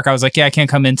for work. I was like, yeah, I can't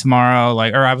come in tomorrow.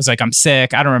 Like, or I was like, I'm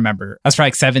sick. I don't remember. I was probably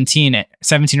like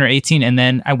 17 or 18. And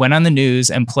then I went on the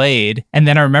news and played. And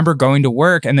then I remember going to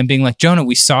work and then being like, Jonah,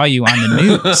 we saw you on the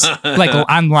news, like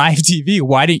on live TV.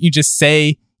 Why didn't you just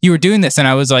say you were doing this? And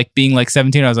I was like, being like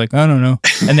 17, I was like, I don't know.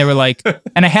 And they were like,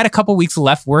 and I had a couple weeks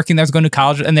left working. I was going to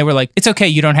college, and they were like, it's okay,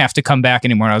 you don't have to come back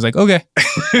anymore. And I was like, okay.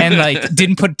 And like,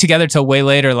 didn't put it together till way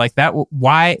later. Like that,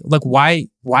 why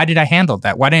did I handle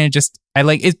that? Why didn't I just, I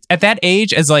like it at that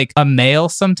age as like a male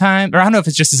sometime, or I don't know if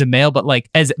it's just as a male, but like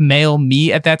as male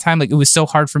me at that time, like it was so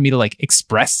hard for me to like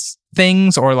express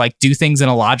things or like do things in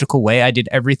a logical way. I did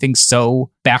everything so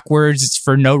backwards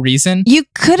for no reason. You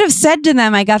could have said to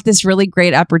them, I got this really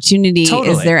great opportunity. Totally.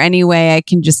 Is there any way I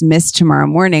can just miss tomorrow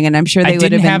morning? And I'm sure they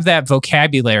would have that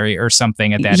vocabulary or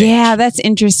something at that age. Yeah, that's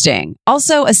interesting.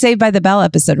 Also, a Saved by the Bell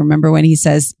episode. Remember when he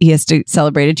says he has to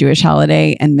celebrate a Jewish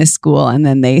holiday and miss school, and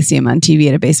then they see him on TV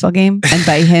at a baseball game? And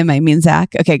by him, I mean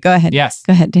Zach. Okay, go ahead. Yes.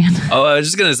 Go ahead, Dan. Oh, I was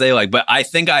just going to say, like, but I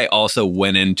think I also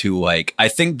went into like, I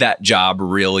think that job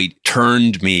really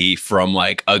turned me from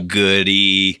like a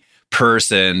goody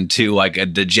person to like a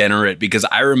degenerate, because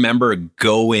I remember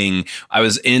I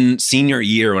was in senior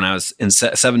year when I was in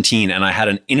 17, and I had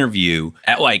an interview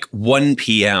at like 1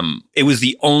 p.m. it was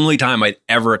the only time I'd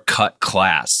ever cut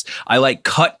class. I like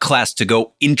cut class to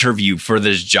go interview for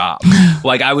this job.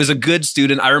 Like I was a good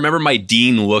student. I remember my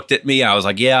dean looked at me. I was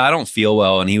like, yeah, I don't feel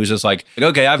well. And he was just like,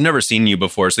 okay, I've never seen you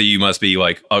before. So you must be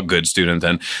like a good student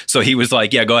then. So he was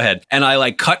like, yeah, go ahead. And I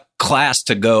like cut class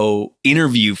to go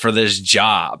interview for this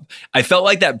job. I felt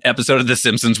like that episode of The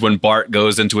Simpsons when Bart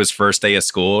goes into his first day of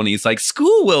school and he's like,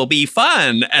 school will be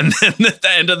fun. And then at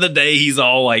the end of the day, he's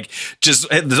all like, just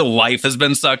the life has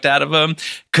been sucked out of him.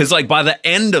 Cause like by the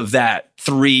end of that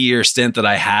 3-year stint that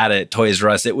I had at Toys R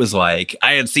Us, it was like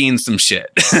I had seen some shit,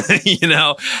 you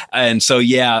know? And so,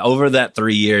 yeah, over that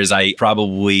 3 years, I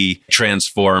probably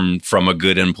transformed from a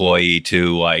good employee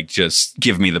to like just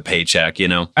give me the paycheck, you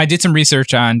know? I did some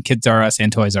research on Kids R Us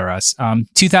and Toys R Us.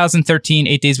 2013,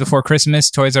 8 days before Christmas,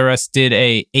 Toys R Us did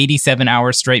a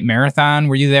 87-hour straight marathon.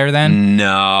 Were you there then?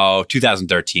 No,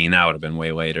 2013. That would have been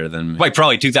way later than like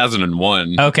probably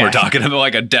 2001. Okay. We're talking about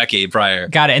like a decade prior.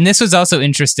 Got it. And this was also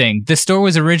interesting. The store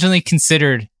was originally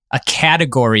considered a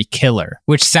category killer,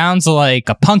 which sounds like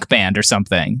a punk band or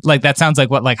something. Like that sounds like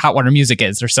what like Hot Water Music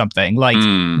is or something. Like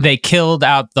they killed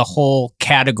out the whole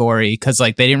category because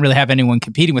like they didn't really have anyone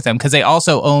competing with them because they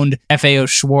also owned FAO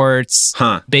Schwartz,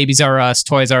 Babies R Us,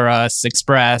 Toys R Us,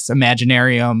 Express,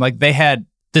 Imaginarium. Like they had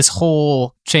this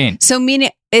whole chain. So meaning,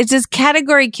 does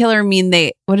category killer mean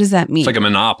what does that mean? It's like a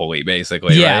monopoly,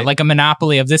 basically, yeah, right? like a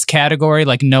monopoly of this category,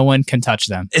 like no one can touch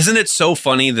them. Isn't it so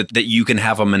funny that you can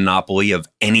have a monopoly of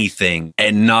anything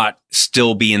and not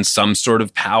still be in some sort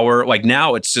of power? Like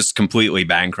now it's just completely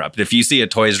bankrupt. If you see a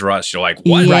Toys R Us, you're like,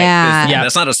 what? Yeah. Yeah,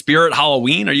 that's not a Spirit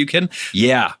Halloween. Are you kidding?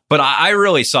 Yeah. But I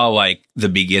really saw like the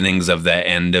beginnings of the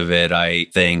end of it, I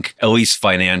think, at least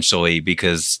financially,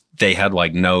 because they had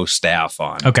like no staff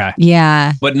on. Okay.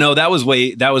 Yeah. But no, that was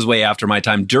way after my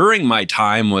time. During my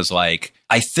time was like,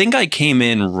 I think I came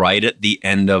in right at the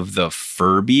end of the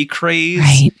Furby craze.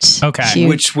 Right. Okay. Cute.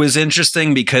 Which was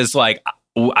interesting because like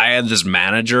I had this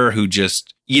manager who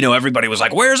just, you know, everybody was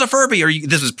like, where's a Furby?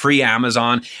 This was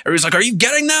pre-Amazon. Everybody's like, are you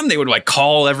getting them? They would like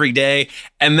call every day.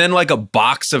 And then like a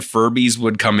box of Furbies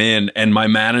would come in and my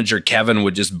manager, Kevin,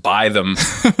 would just buy them.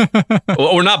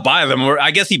 or not buy them. Or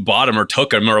I guess he bought them or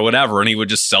took them or whatever. And he would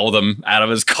just sell them out of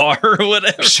his car or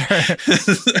whatever. Sure.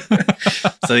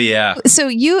 So, yeah. So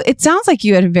it sounds like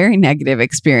you had a very negative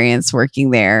experience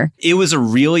working there. It was a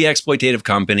really exploitative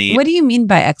company. What do you mean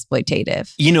by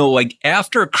exploitative? You know, like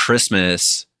after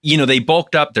Christmas, you know, they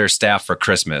bulked up their staff for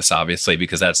Christmas, obviously,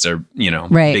 because that's their, you know,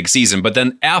 big season. But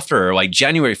then after like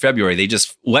January, February, they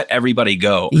just let everybody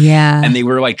go. Yeah. And they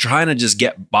were like trying to just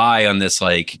get by on this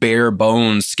like bare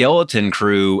bones skeleton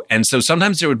crew. And so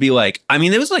sometimes there would be like, I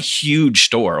mean, it was a huge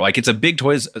store. Like it's a big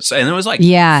Toys. And there was like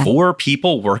 4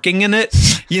 people working in it.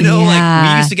 You know,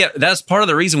 like we used to get, that's part of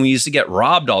the reason we used to get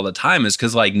robbed all the time is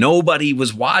because like nobody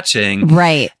was watching.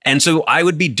 Right. And so I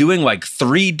would be doing like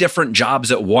 3 different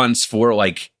jobs at once for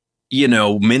like, you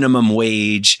know, minimum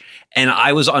wage. And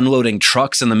I was unloading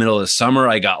trucks in the middle of the summer.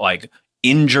 I got like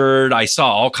injured. I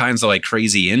saw all kinds of like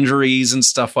crazy injuries and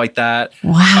stuff like that.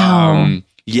 Wow.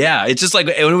 Yeah. It's just like,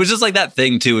 it was just like that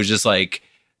thing too. It was just like,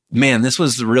 man, this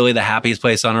was really the happiest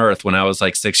place on earth when I was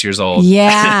like 6 years old.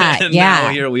 Yeah. And yeah. now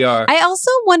here we are. I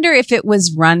also wonder if it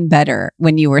was run better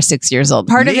when you were 6 years old.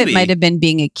 Part of it might have been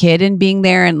being a kid and being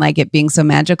there and like it being so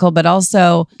magical, but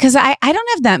also because I don't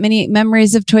have that many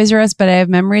memories of Toys R Us, but I have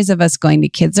memories of us going to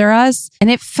Kids R Us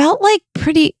and it felt like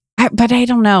pretty, but I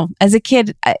don't know. As a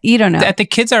kid, you don't know. At the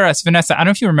Kids R Us, Vanessa, I don't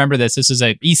know if you remember this. This was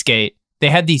at Eastgate. They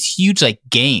had these huge like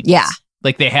games. Yeah.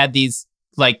 Like they had these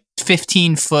like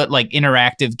 15-foot like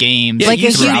interactive games. Yeah, like a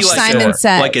huge like Simon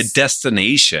Says. Like a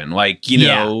destination. Like, you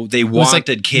know, they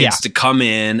wanted kids to come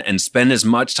in and spend as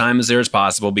much time as there as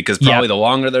possible because probably the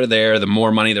longer they're there, the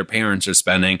more money their parents are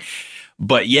spending.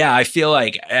 But yeah, I feel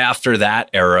like after that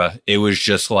era, it was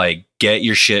just like, get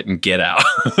your shit and get out,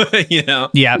 you know?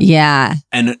 Yeah. Yeah.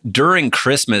 And during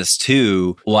Christmas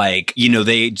too, like, you know,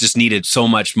 they just needed so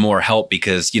much more help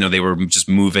because, you know, they were just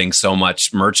moving so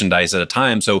much merchandise at a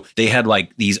time. So they had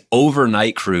like these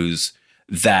overnight crews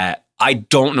that I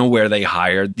don't know where they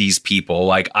hired these people.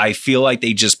 Like, I feel like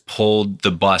they just pulled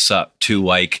the bus up to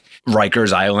like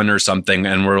Rikers Island or something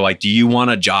and were like, do you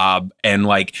want a job? And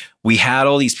like, we had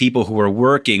all these people who were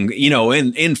working, you know,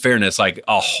 in fairness, like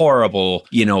a horrible,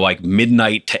 you know, like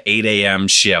midnight to 8 a.m.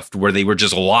 shift where they were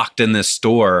just locked in this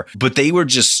store, but they were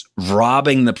just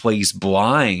robbing the place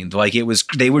blind. Like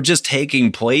they were just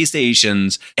taking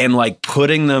PlayStations and like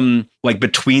putting them like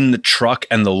between the truck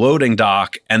and the loading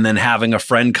dock and then having a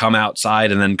friend come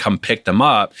outside and then come pick them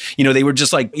up. You know, they were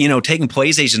just like, you know, taking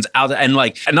PlayStations out and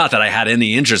like, not that I had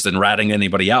any interest in ratting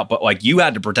anybody out, but like you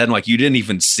had to pretend like you didn't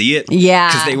even see it. Yeah.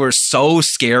 Because they were were so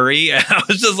scary. And I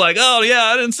was just like, oh yeah,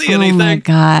 I didn't see anything. Oh my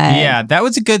God. Yeah, that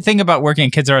was a good thing about working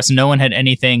at Kids R Us. No one had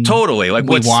anything. Totally. Like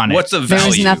what's the value? There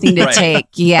was nothing to Right. take.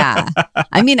 Yeah.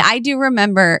 I mean, I do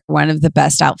remember one of the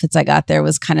best outfits I got there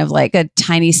was kind of like a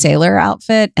tiny sailor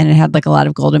outfit, and it had like a lot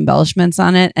of gold embellishments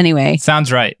on it. Anyway.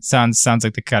 Sounds right. Sounds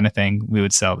like the kind of thing we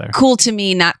would sell there. Cool to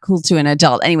me, not cool to an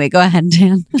adult. Anyway, go ahead,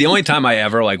 Dan. The only time I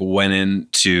ever like went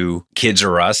into Kids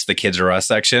R Us, the Kids R Us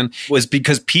section, was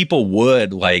because people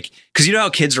would like, because you know how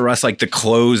Kids R Us, like the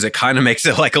clothes, it kind of makes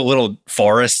it like a little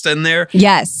forest in there.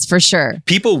 Yes, for sure.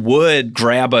 People would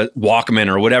grab a Walkman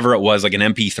or whatever it was, like an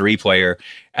MP3 player,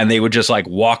 and they would just like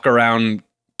walk around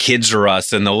Kids R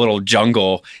Us in the little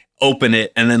jungle, open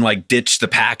it, and then like ditch the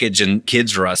package in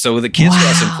Kids R Us. So the Kids R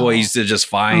Us employees to just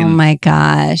find Oh my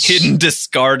gosh. hidden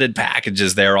discarded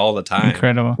packages there all the time.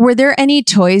 Incredible. Were there any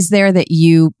toys there that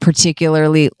you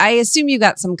particularly, I assume you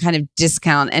got some kind of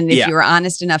discount, and if Yeah. you were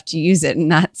honest enough to use it and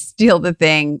not steal the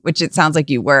thing, which it sounds like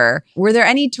you were there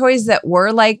any toys that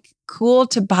were like cool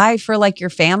to buy for like your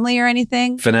family or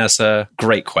anything? Vanessa,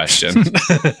 great question.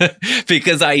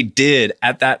 Because I did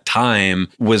at that time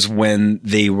was when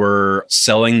they were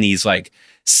selling these like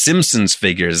Simpsons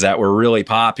figures that were really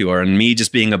popular, and me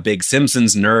just being a big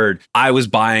Simpsons nerd, I was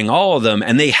buying all of them.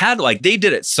 And they had like, they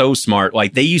did it so smart.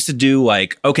 Like they used to do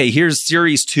like, okay, here's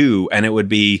series 2, and it would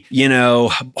be, you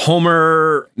know,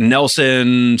 Homer,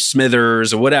 Nelson,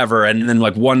 Smithers, or whatever, and then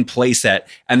like one play set.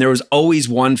 And there was always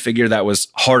one figure that was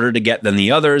harder to get than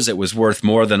the others. It was worth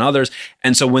more than others.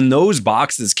 And so when those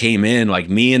boxes came in, like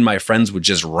me and my friends would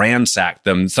just ransack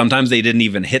them. Sometimes they didn't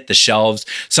even hit the shelves.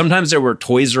 Sometimes there were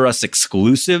Toys R Us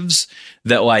exclusives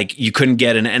that like you couldn't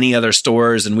get in any other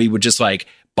stores, and we would just like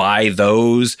buy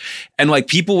those. And like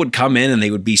people would come in and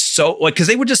they would be so like, because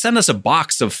they would just send us a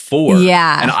box of 4.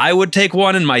 Yeah. And I would take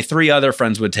one and my 3 other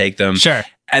friends would take them. Sure.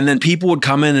 And then people would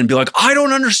come in and be like, I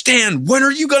don't understand. When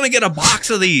are you going to get a box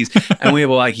of these? And we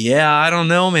were like, yeah, I don't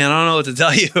know, man. I don't know what to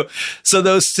tell you. So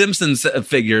those Simpsons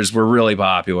figures were really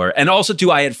popular. And also,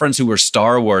 too, I had friends who were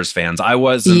Star Wars fans. I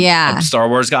was a Star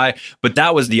Wars guy, but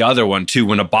that was the other one, too.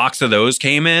 When a box of those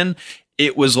came in,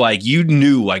 it was like, you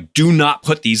knew, like, do not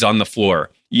put these on the floor.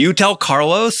 You tell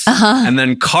Carlos, and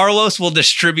then Carlos will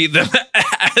distribute them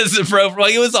as appropriate.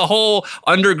 Like, it was a whole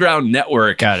underground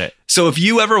network. Got it. So if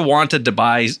you ever wanted to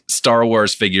buy Star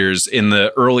Wars figures in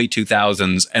the early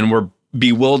 2000s and were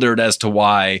bewildered as to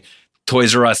why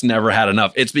Toys R Us never had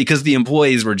enough, it's because the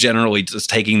employees were generally just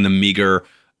taking the meager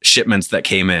shipments that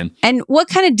came in. And what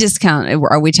kind of discount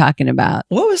are we talking about?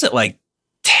 What was it, like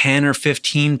 10 or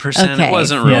 15%? Okay. It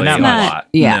wasn't really not a much. lot.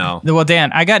 Yeah. No. Well,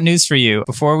 Dan, I got news for you.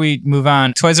 Before we move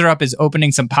on, Toys R Us is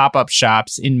opening some pop-up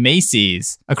shops in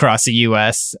Macy's across the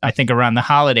U.S., I think around the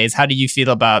holidays. How do you feel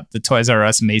about the Toys R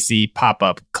Us Macy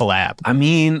pop-up collab? I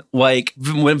mean, like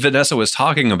when Vanessa was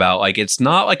talking about, like, it's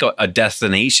not like a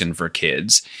destination for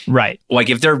kids. Right. Like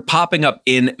if they're popping up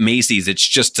in Macy's, it's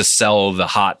just to sell the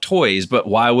hot toys, but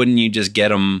why wouldn't you just get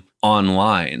them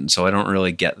online? So I don't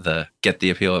really get the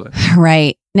appeal of it.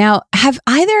 Right. Now, have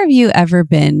either of you ever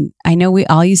been, I know we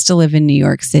all used to live in New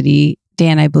York City.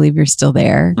 Dan, I believe you're still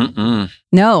there. Mm-mm.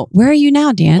 No. Where are you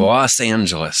now, Dan? Los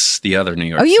Angeles, the other New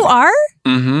York Oh, you City. are?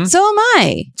 Mm-hmm. So am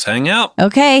I. Let's hang out.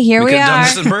 Okay, here we could've are.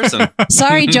 done this in person.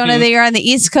 Sorry, Jonah, that you're on the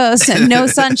East Coast and no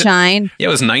sunshine. Yeah,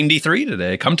 it was 93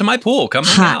 today. Come to my pool. Come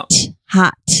hang out.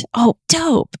 Hot. Oh,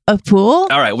 dope. A pool?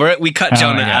 All right, we cut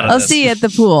Jonah out of I'll this. see you at the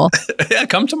pool. Yeah,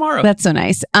 come tomorrow. That's so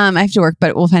nice. I have to work,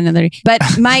 but we'll find another day. But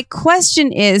my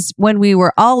question is, when we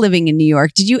were all living in New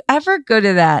York, did you ever go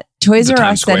to that Toys The R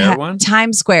Times Us that Square had one?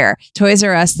 Times Square, Toys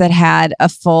R Us that had a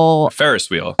Ferris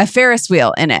wheel. Ferris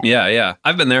wheel in it? Yeah.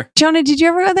 I've been there. Jonah, did you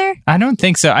ever go there? I don't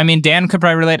think so. I mean, Dan could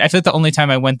probably relate. I feel like the only time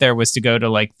I went there was to go to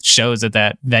like shows at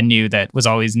that venue that was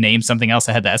always named something else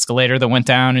that had the escalator that went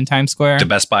down in Times Square. The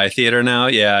Best Buy Theater now.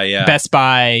 Yeah. Best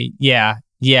Buy. Yeah.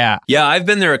 Yeah, I've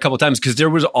been there a couple times because there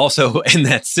was also in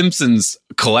that Simpsons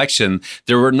collection,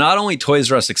 there were not only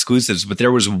Toys R Us exclusives, but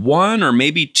there was 1 or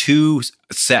maybe 2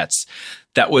 sets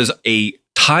that was a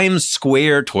Times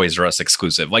Square Toys R Us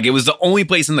exclusive. Like it was the only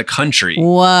place in the country.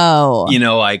 Whoa. You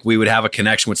know, like we would have a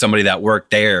connection with somebody that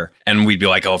worked there and we'd be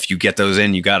like, oh, if you get those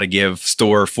in, you got to give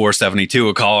store 472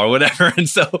 a call or whatever. And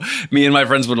so me and my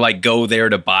friends would like go there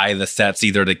to buy the sets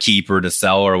either to keep or to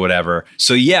sell or whatever.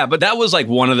 So yeah, but that was like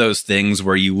one of those things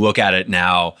where you look at it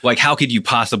now, like how could you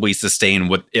possibly sustain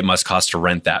what it must cost to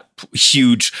rent that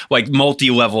huge, like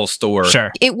multi-level store?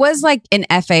 Sure. It was like an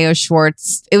FAO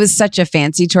Schwartz. It was such a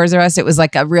fancy Toys R Us. It was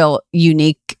like a real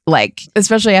unique, like,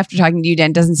 especially after talking to you,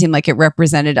 Dan, doesn't seem like it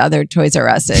represented other Toys R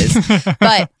Us's.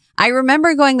 But I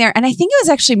remember going there, and I think it was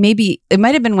actually it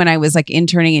might have been when I was like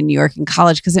interning in New York in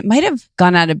college, because it might have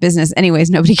gone out of business. Anyways,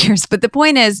 nobody cares. But the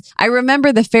point is, I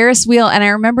remember the Ferris wheel, and I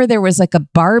remember there was like a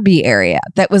Barbie area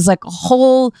that was like a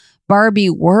whole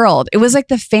Barbie world. It was like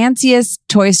the fanciest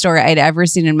toy store I'd ever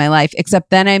seen in my life,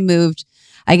 except then I moved,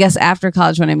 I guess after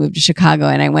college, when I moved to Chicago,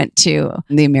 and I went to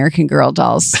the American Girl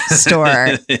dolls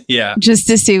store Yeah. just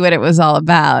to see what it was all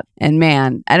about. And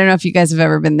man, I don't know if you guys have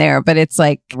ever been there, but it's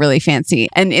like really fancy.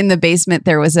 And in the basement,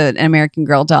 there was an American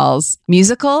Girl dolls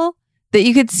musical that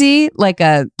you could see, like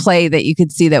a play that you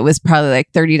could see that was probably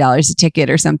like $30 a ticket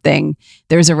or something.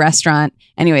 There was a restaurant.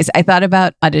 Anyways, I thought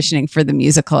about auditioning for the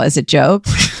musical as a joke,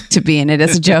 to be in it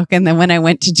as a joke. And then when I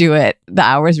went to do it, the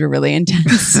hours were really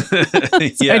intense. So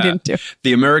Yeah. I didn't do it.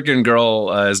 The American Girl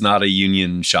is not a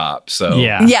union shop. So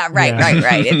Yeah, right.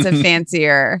 It's a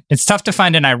fancier. It's tough to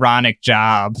find an ironic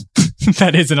job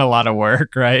that isn't a lot of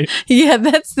work, right? Yeah,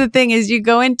 that's the thing, is you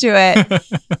go into it.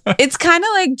 It's kind of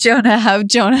like Jonah, how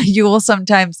Jonah, you will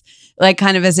sometimes, like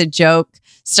kind of as a joke,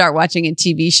 start watching a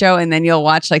TV show and then you'll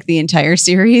watch like the entire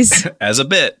series. As a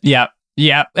bit. Yeah.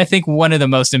 Yeah. I think one of the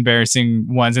most embarrassing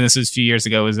ones, and this was a few years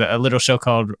ago, was a little show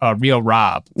called Real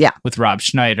Rob. Yeah. With Rob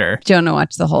Schneider. Jonah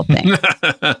watched the whole thing.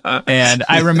 And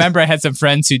I remember I had some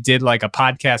friends who did like a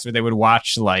podcast where they would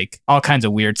watch like all kinds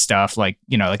of weird stuff, like,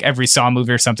 you know, like every Saw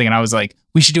movie or something. And I was like,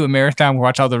 we should do a marathon,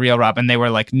 watch all the Real Rob. And they were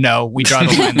like, no, we draw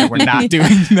the line that we're not doing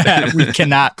that. We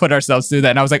cannot put ourselves through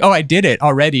that. And I was like, oh, I did it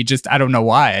already. Just, I don't know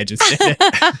why. I just did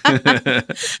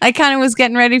it. I kind of was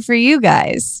getting ready for you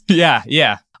guys. Yeah.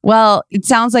 Yeah. Well, it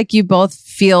sounds like you both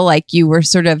feel like you were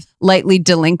sort of lightly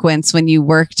delinquents when you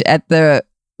worked at the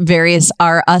various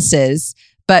R-Us's,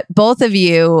 but both of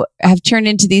you have turned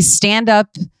into these stand-up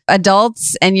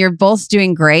adults and you're both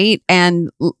doing great. And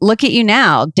look at you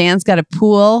now. Dan's got a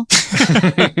pool.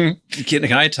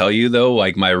 Can I tell you though,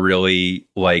 like my really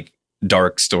like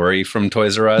dark story from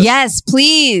Toys R Us? Yes,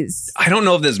 please. I don't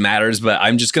know if this matters, but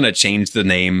I'm just going to change the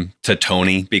name to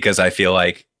Tony because I feel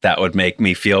like that would make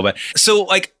me feel better. So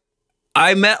like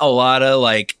I met a lot of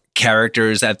like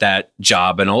characters at that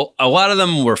job, and a lot of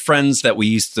them were friends that we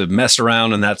used to mess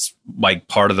around, and that's like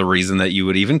part of the reason that you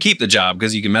would even keep the job,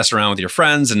 because you can mess around with your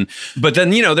friends. But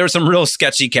then, you know, there were some real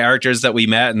sketchy characters that we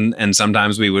met, and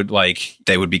sometimes we would like,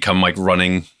 they would become like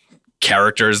running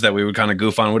characters that we would kind of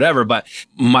goof on, whatever. But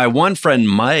my one friend,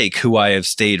 Mike, who I have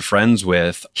stayed friends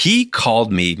with, he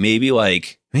called me maybe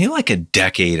like a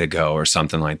decade ago or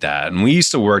something like that. And we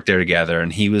used to work there together.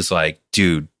 And he was like,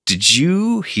 dude, did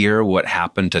you hear what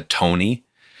happened to Tony?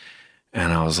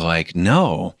 And I was like,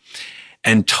 no.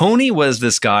 And Tony was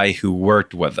this guy who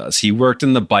worked with us. He worked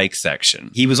in the bike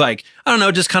section. He was like, I don't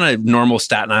know, just kind of normal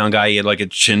Staten Island guy. He had like a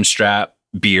chin strap,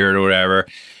 beard or whatever.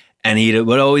 And he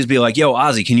would always be like, yo,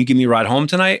 Ozzy, can you give me a ride home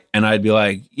tonight? And I'd be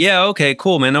like, yeah, okay,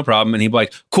 cool, man, no problem. And he'd be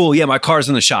like, cool, yeah, my car's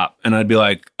in the shop. And I'd be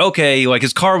like, okay, like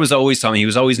his car was always telling me, he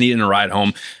was always needing a ride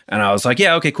home. And I was like,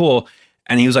 yeah, okay, cool.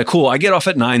 And he was like, cool, I get off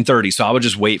at 9:30, so I would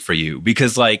just wait for you.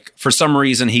 Because like, for some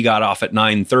reason, he got off at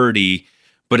 9:30,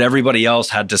 but everybody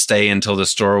else had to stay until the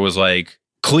store was like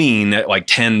clean at like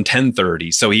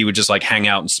 10:30. So he would just like hang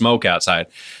out and smoke outside.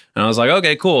 And I was like,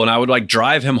 okay, cool. And I would like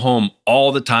drive him home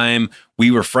all the time.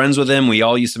 We were friends with him. We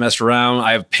all used to mess around.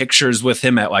 I have pictures with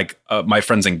him at like my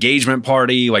friend's engagement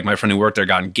party. Like my friend who worked there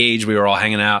got engaged. We were all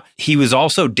hanging out. He was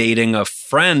also dating a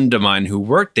friend of mine who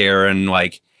worked there. And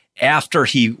like after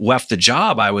he left the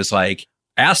job, I was like,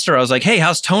 asked her, I was like, hey,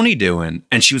 how's Tony doing?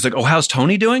 And she was like, oh, how's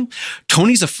Tony doing?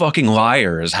 Tony's a fucking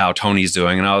liar is how Tony's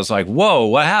doing. And I was like, whoa,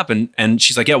 what happened? And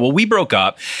she's like, yeah, well, we broke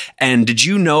up. And did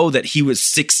you know that he was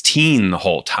 16 the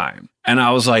whole time? And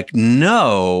I was like,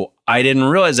 no, I didn't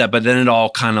realize that. But then it all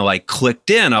kind of like clicked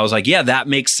in. I was like, yeah, that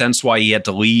makes sense why he had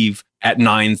to leave at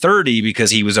 9:30 because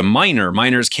he was a minor.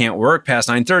 Minors can't work past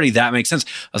 9:30. That makes sense.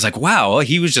 I was like, wow,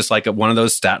 he was just like one of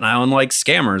those Staten Island like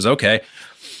scammers. Okay.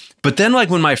 But then like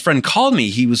when my friend called me,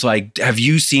 he was like, have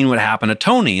you seen what happened to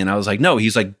Tony? And I was like, no.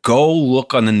 He's like, go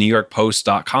look on the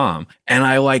NewYorkPost.com. And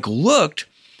I like looked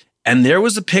and there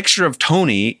was a picture of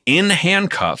Tony in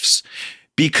handcuffs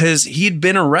because he'd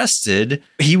been arrested.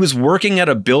 He was working at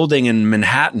a building in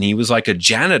Manhattan. He was like a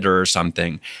janitor or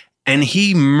something. And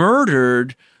he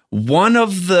murdered one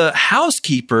of the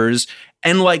housekeepers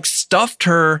and like stuffed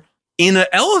her in an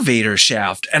elevator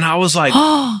shaft. And I was like,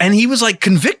 and he was like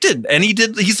convicted and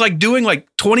he's like doing like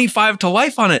 25 to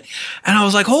life on it. And I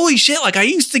was like, holy shit. Like I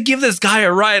used to give this guy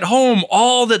a ride home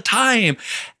all the time.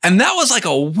 And that was like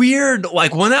a weird,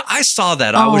 like when I saw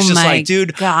that, I was just like,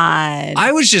 dude, God.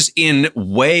 I was just in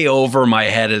way over my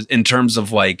head in terms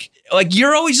of like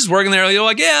you're always just working there. You're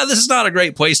like, yeah, this is not a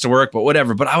great place to work, but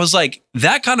whatever. But I was like,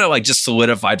 that kind of like just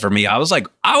solidified for me. I was like,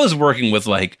 I was working with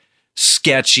like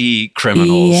sketchy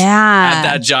criminals Yeah. at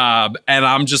that job. And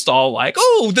I'm just all like,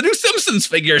 oh, the new Simpsons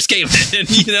figures came in,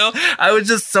 you know? I was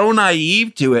just so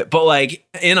naive to it. But like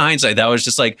in hindsight, that was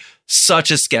just like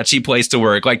such a sketchy place to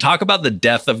work. Like talk about the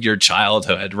death of your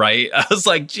childhood, right? I was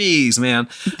like, geez, man.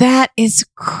 That is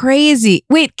crazy.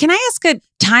 Wait, can I ask a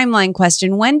timeline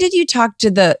question? When did you talk to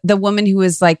the woman who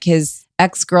was like his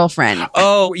ex-girlfriend?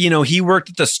 Oh, you know, he worked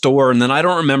at the store, and then I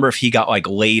don't remember if he got like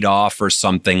laid off or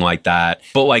something like that.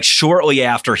 But like shortly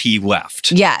after he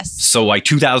left. Yes. So like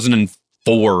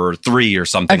 2004 or 3 or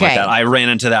something like that. I ran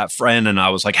into that friend and I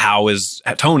was like, how is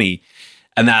Tony?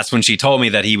 And that's when she told me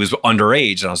that he was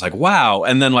underage. And I was like, wow.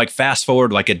 And then like fast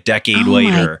forward like a decade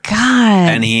later. My God.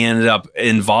 And he ended up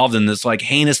involved in this like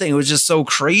heinous thing. It was just so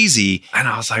crazy. And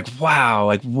I was like, wow,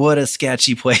 like what a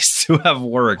sketchy place to have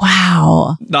worked.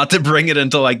 Wow. Not to bring it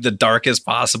into like the darkest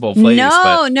possible place.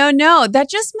 No. That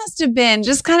just must have been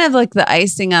just kind of like the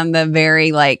icing on the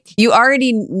very, like, you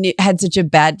already had such a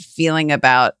bad feeling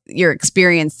about your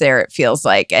experience there, it feels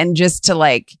like. And just to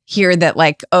like hear that,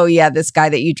 like, oh yeah, this guy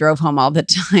that you drove home all the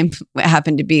time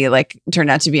happened to be like, turned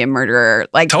out to be a murderer.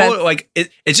 Like, totally, like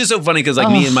it's just so funny because like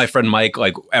me and my friend Mike,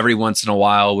 like every once in a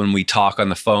while when we talk on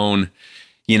the phone,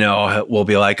 you know, we'll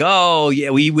be like, oh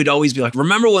yeah, we would always be like,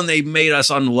 remember when they made us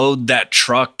unload that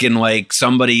truck and like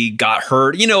somebody got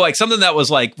hurt, you know, like something that was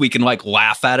like, we can like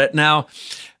laugh at it now,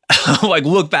 like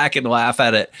look back and laugh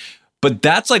at it. But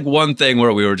that's like one thing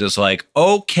where we were just like,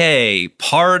 okay,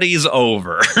 party's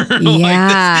over.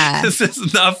 Yeah. Like this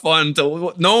is not fun.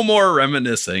 No more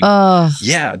reminiscing.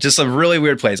 Yeah, just a really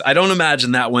weird place. I don't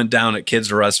imagine that went down at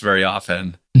Kids R Us very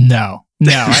often. No,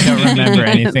 I don't remember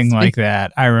anything like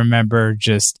that. I remember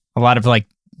just a lot of like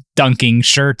dunking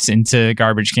shirts into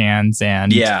garbage cans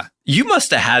and yeah. You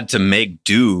must have had to make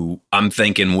do, I'm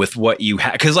thinking, with what you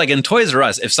had. Because like in Toys R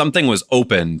Us, if something was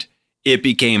opened, it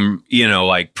became, you know,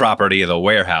 like property of the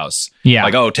warehouse. Yeah.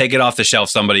 Like, oh, take it off the shelf.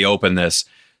 Somebody opened this.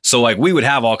 So like we would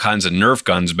have all kinds of Nerf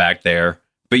guns back there.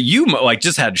 But you like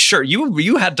just had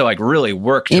you had to like really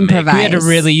work to improvise. We had to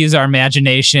really use our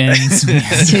imaginations. We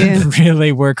had to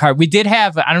really work hard. We did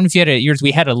have, I don't know if you had yours,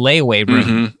 we had a layaway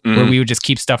room where we would just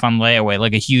keep stuff on layaway,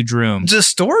 like a huge room. Do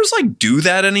stores like do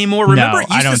that anymore? Remember, No, it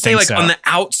used I don't to say think like so. on the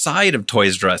outside of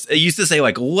Toys R Us, it used to say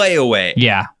like layaway.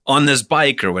 Yeah. On this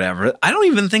bike or whatever. I don't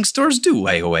even think stores do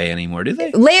layaway anymore, do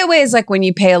they? Layaway is like when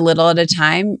you pay a little at a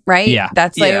time, right? Yeah.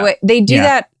 That's layaway. They do Yeah.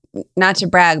 that, not to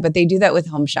brag, but they do that with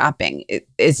home shopping.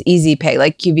 It's easy pay.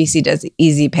 Like QVC does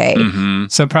easy pay. Mm-hmm.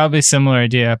 So probably similar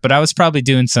idea, but I was probably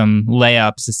doing some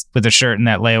layups with a shirt in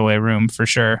that layaway room for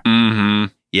sure. Mm-hmm.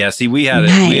 Yeah, see, we had it.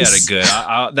 Nice. We had it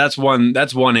good.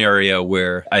 That's one area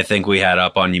where I think we had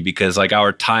up on you because like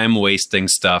our time wasting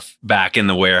stuff back in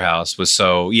the warehouse was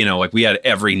so, you know, like we had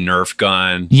every Nerf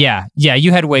gun. Yeah,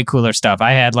 you had way cooler stuff.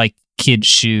 I had like kid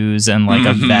shoes and like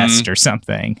a vest or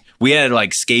something. We had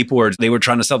like skateboards. They were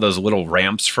trying to sell those little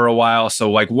ramps for a while.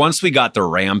 So like once we got the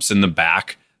ramps in the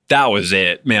back, that was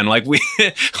it, man. Like we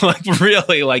like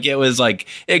really like it was like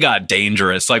it got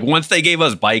dangerous. Like once they gave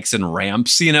us bikes and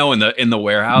ramps, you know, in the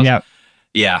warehouse. Yep.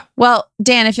 Yeah. Well,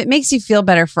 Dan, if it makes you feel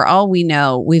better, for all we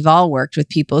know, we've all worked with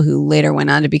people who later went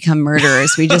on to become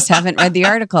murderers. We just haven't read the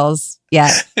articles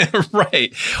yet.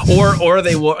 Right. Or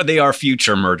they are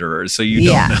future murderers, so you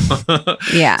don't know.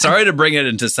 Yeah. Sorry to bring it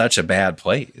into such a bad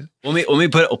place. Let me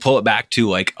pull it back to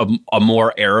like a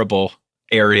more arable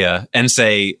area and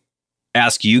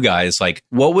ask you guys, like,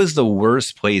 what was the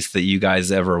worst place that you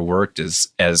guys ever worked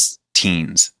as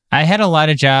teens? I had a lot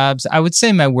of jobs. I would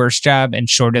say my worst job and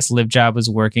shortest lived job was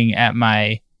working at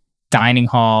my dining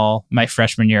hall my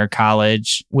freshman year of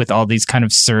college with all these kind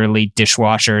of surly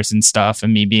dishwashers and stuff,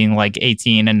 and me being like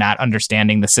 18 and not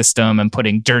understanding the system and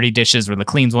putting dirty dishes where the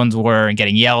clean ones were and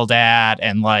getting yelled at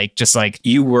and like just like.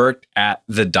 You worked at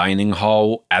the dining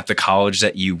hall at the college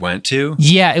that you went to?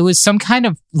 Yeah, it was some kind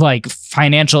of like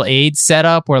financial aid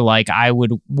setup where like I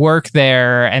would work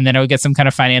there and then I would get some kind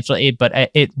of financial aid, but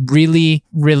it really,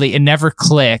 it never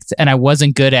clicked and I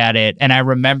wasn't good at it. And I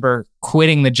remember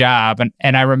quitting the job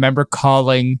and I remember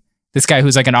calling this guy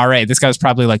who's like an RA. This guy was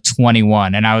probably like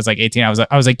 21 and I was like 18. I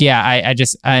was like, yeah,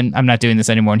 I'm not doing this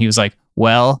anymore. And he was like,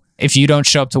 well, if you don't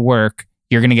show up to work,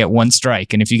 you're going to get 1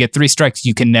 strike. And if you get 3 strikes,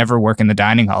 you can never work in the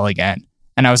dining hall again.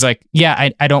 And I was like, yeah,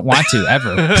 I don't want to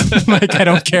ever. Like, I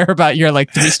don't care about your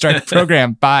like 3-strike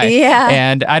program. Bye. Yeah.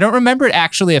 And I don't remember it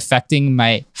actually affecting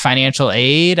my financial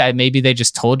aid. Maybe they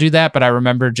just told you that, but I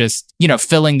remember just,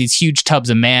 filling these huge tubs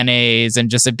of mayonnaise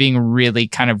and just it being really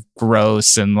kind of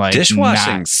gross and like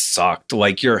dishwashing sucked.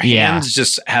 Like your hands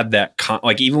just had that,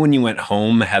 like even when you went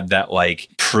home, had that like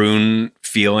prune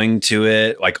feeling to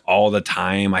it like all the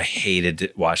time. I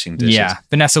hated washing dishes. Yeah.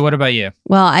 Vanessa, what about you?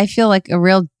 Well, I feel like a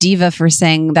real diva for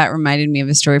saying that. Reminded me of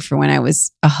a story for when I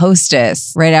was a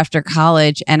hostess right after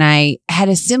college. And I had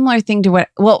a similar thing to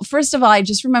first of all, I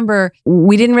just remember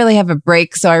we didn't really have a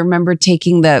break. So I remember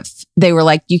taking they were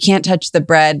like, you can't touch the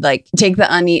bread, like take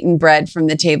the uneaten bread from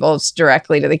the tables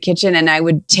directly to the kitchen. And I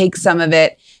would take some of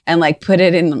it and like put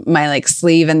it in my like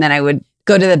sleeve. And then I would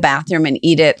go to the bathroom and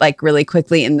eat it like really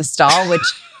quickly in the stall, which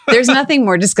there's nothing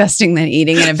more disgusting than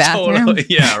eating in a bathroom. Totally.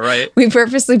 Yeah, right. We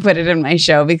purposely put it in my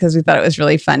show because we thought it was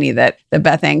really funny that the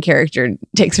Beth Ann character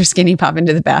takes her skinny pop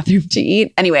into the bathroom to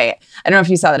eat. Anyway, I don't know if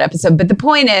you saw that episode, but the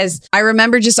point is, I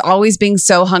remember just always being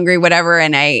so hungry, whatever.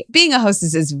 And being a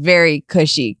hostess is very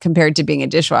cushy compared to being a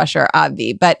dishwasher,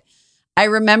 obvi. But I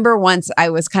remember once I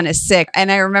was kind of sick,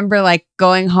 and I remember like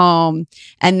going home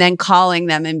and then calling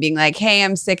them and being like, hey,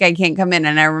 I'm sick, I can't come in.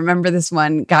 And I remember this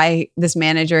one guy, this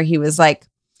manager, he was like,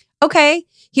 okay.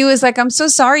 He was like, I'm so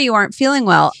sorry you aren't feeling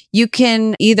well. You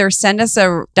can either send us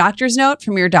a doctor's note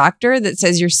from your doctor that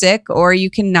says you're sick, or you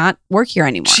can not work here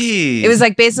anymore. Jeez. It was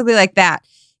like basically like that.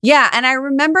 Yeah. And I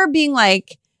remember being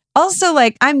like, also,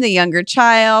 like, I'm the younger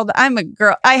child. I'm a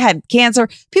girl. I had cancer.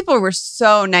 People were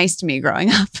so nice to me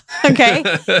growing up. Okay.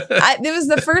 It was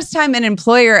the first time an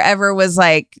employer ever was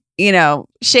like,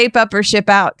 shape up or ship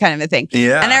out kind of a thing.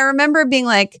 Yeah. And I remember being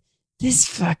like, this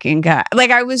fucking guy,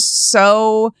 like, I was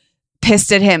so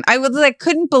pissed at him. I was like,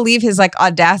 couldn't believe his like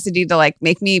audacity to like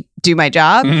make me do my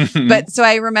job. But so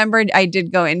I remembered I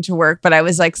did go into work, but I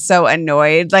was like so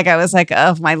annoyed. Like I was like,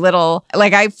 oh, my little,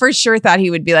 like I for sure thought he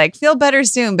would be like, feel better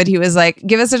soon. But he was like,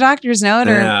 give us a doctor's note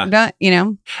or don't,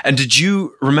 And did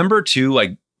you remember too,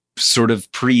 like sort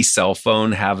of pre-cell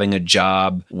phone having a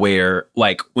job where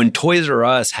like when Toys R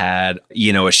Us had,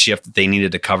 a shift that they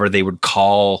needed to cover, they would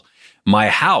call my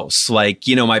house, like,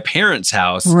 my parents'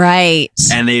 house. Right.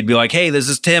 And they'd be like, hey, this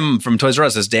is Tim from Toys R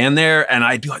Us. Is Dan there? And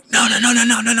I'd be like, no.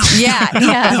 Yeah.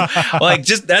 No. Like,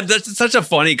 just that's such a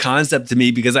funny concept to me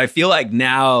because I feel like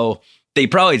now they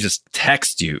probably just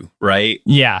text you, right?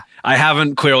 Yeah. I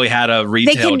haven't clearly had a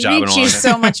retail job in a long time. They can reach you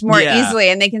so much more easily,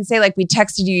 and they can say like, we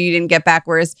texted you didn't get back.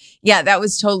 Whereas, yeah, that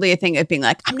was totally a thing of being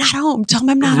like, I'm not home. Tell them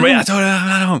I'm not home. Yeah, totally, I'm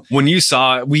not home. When you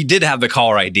saw, we did have the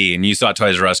caller ID and you saw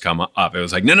Toys R Us come up. It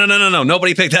was like, no.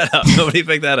 Nobody picked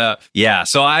that up. Yeah.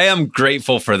 So I am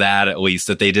grateful for that, at least,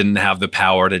 that they didn't have the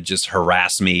power to just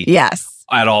harass me. Yes.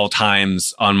 At all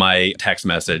times on my text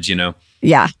message,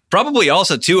 Yeah. Probably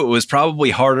also, too, it was probably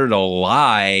harder to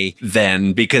lie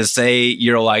then because say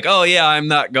you're like, oh, yeah, I'm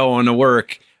not going to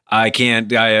work. I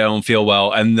don't feel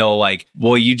well. And they'll like,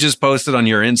 well, you just posted on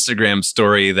your Instagram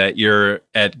story that you're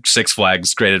at Six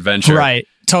Flags Great Adventure. Right.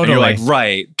 Totally. And you're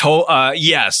like, right.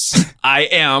 Yes, I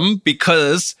am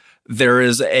because there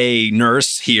is a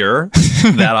nurse here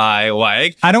that I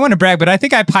like. I don't want to brag, but I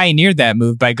think I pioneered that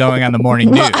move by going on the morning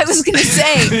news. Well, I was going to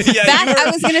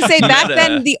say, back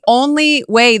then, the only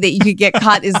way that you could get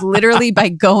caught is literally by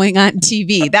going on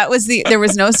TV. There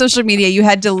was no social media. You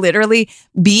had to literally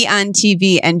be on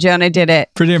TV, and Jonah did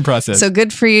it. Pretty impressive. So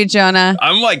good for you, Jonah.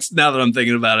 I'm like, now that I'm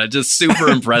thinking about it, just super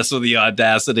impressed with the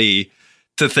audacity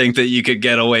to think that you could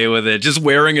get away with it. Just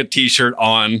wearing a t-shirt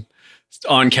on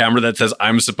camera that says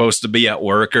I'm supposed to be at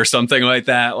work or something like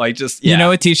that. Like just, yeah. You know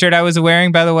what t-shirt I was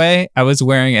wearing, by the way? I was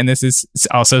wearing, and this is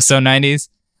also so 90s,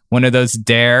 one of those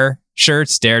DARE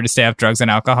shirts, Dare to Stay Off Drugs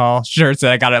and Alcohol shirts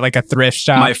that I got at like a thrift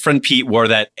shop. My friend Pete wore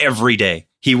that every day.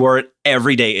 He wore it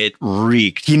every day. It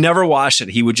reeked. He never washed it.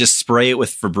 He would just spray it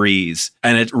with Febreze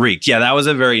and it reeked. Yeah, that was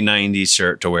a very 90s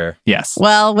shirt to wear. Yes.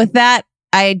 Well, with that,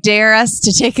 I dare us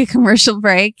to take a commercial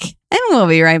break, and we'll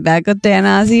be right back with Dan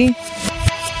Ozzie.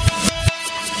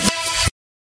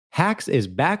 Hacks is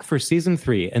back for season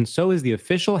 3, and so is the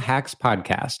official Hacks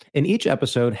podcast. In each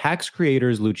episode, Hacks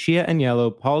creators Lucia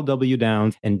Aniello, Paul W.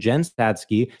 Downs, and Jen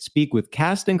Statsky speak with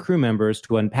cast and crew members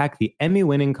to unpack the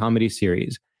Emmy-winning comedy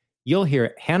series. You'll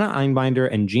hear Hannah Einbinder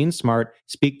and Jean Smart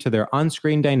speak to their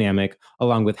on-screen dynamic,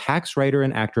 along with Hacks writer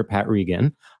and actor Pat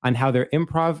Regan, on how their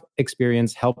improv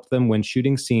experience helped them when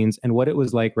shooting scenes and what it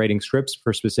was like writing scripts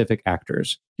for specific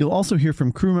actors. You'll also hear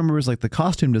from crew members like the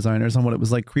costume designers on what it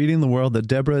was like creating the world that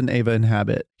Deborah and Ava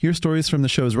inhabit. Hear stories from the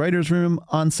show's writer's room,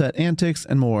 on-set antics,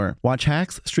 and more. Watch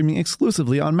Hacks streaming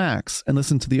exclusively on Max, and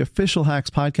listen to the official Hacks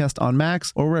podcast on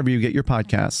Max or wherever you get your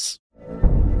podcasts.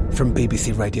 From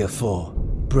BBC Radio 4,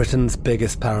 Britain's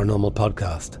biggest paranormal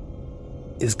podcast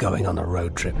is going on a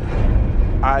road trip.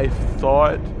 I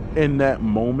thought in that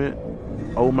moment,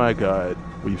 oh my God,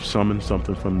 we've summoned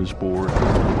something from this board.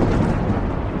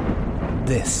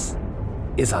 This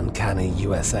is Uncanny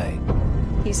USA.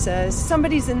 He says,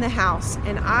 somebody's in the house,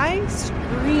 and I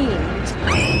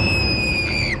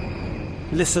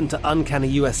Listen to Uncanny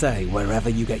USA wherever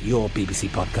you get your BBC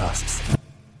podcasts,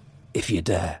 if you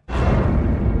dare.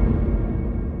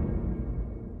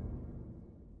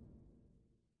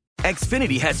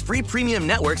 Xfinity has free premium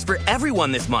networks for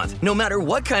everyone this month, no matter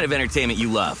what kind of entertainment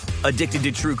you love. Addicted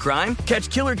to true crime? Catch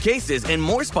killer cases and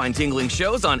more spine-tingling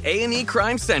shows on A&E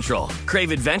Crime Central. Crave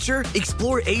adventure?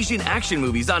 Explore Asian action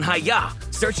movies on Hi-YAH.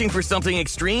 Searching for something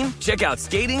extreme? Check out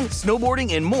skating,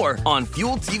 snowboarding, and more on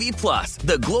Fuel TV Plus,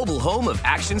 the global home of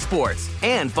action sports.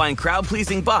 And find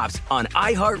crowd-pleasing bops on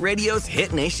iHeartRadio's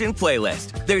Hit Nation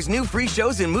playlist. There's new free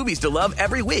shows and movies to love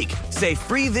every week. Say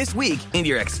free this week in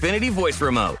your Xfinity voice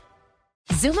remote.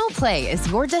 Xumo Play is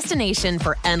your destination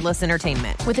for endless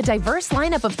entertainment. With a diverse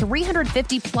lineup of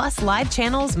 350 plus live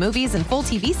channels, movies, and full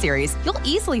TV series, you'll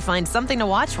easily find something to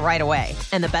watch right away.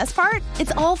 And the best part?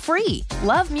 It's all free.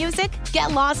 Love music?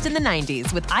 Get lost in the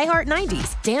 90s with iHeart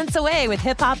 90s, dance away with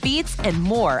hip-hop beats, and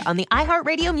more on the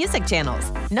iHeartRadio music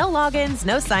channels. No logins,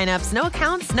 no signups, no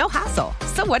accounts, no hassle.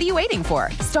 So what are you waiting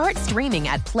for? Start streaming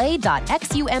at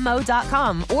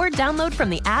play.xumo.com or download from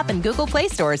the app and Google Play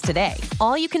stores today.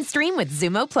 All you can stream with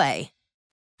Xumo Play.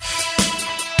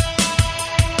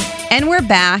 And we're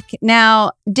back.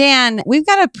 Now, Dan, we've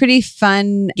got a pretty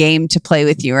fun game to play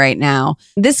with you right now.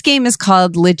 This game is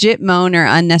called Legit Moan or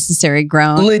Unnecessary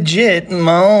Groan. Legit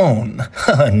moan.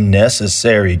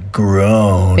 Unnecessary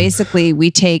groan. Basically,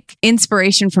 we take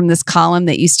inspiration from this column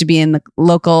that used to be in the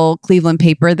local Cleveland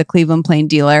paper, the Cleveland Plain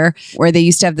Dealer, where they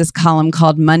used to have this column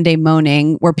called Monday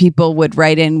Moaning, where people would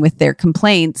write in with their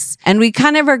complaints. And we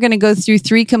kind of are going to go through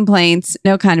 3 complaints,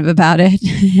 no kind of about it.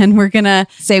 And we're going to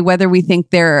say whether we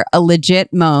think they're a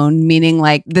legit moan, meaning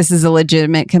like this is a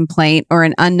legitimate complaint, or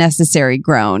an unnecessary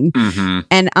groan. Mm-hmm.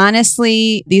 And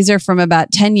honestly, these are from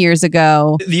about 10 years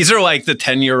ago. These are like the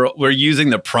 10-year-old. We're using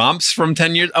the prompts from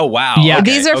 10 years. Oh, wow. Yeah. Okay,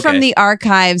 These are from the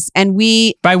archives. And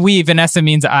by we, Vanessa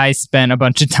means I spent a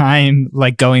bunch of time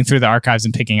like going through the archives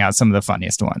and picking out some of the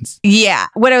funniest ones. Yeah.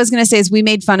 What I was going to say is we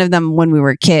made fun of them when we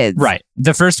were kids. Right.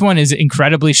 The first one is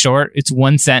incredibly short. It's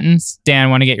 1 sentence. Dan, I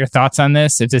want to get your thoughts on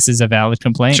this. If this is a valid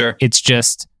complaint. Sure. It's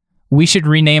just, we should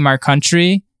rename our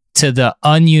country to the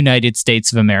Ununited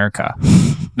States of America.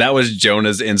 That was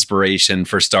Jonah's inspiration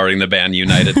for starting the band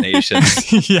United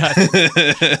Nations. Yeah.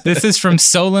 This is from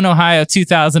Solon, Ohio,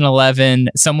 2011.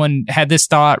 Someone had this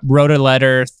thought, wrote a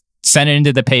letter, sent it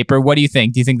into the paper. What do you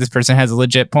think? Do you think this person has a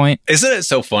legit point? Isn't it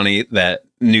so funny that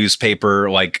newspaper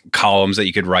like columns that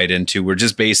you could write into were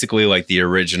just basically like the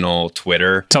original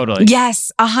Twitter? Totally.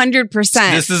 Yes, 100%.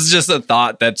 This is just a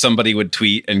thought that somebody would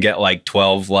tweet and get like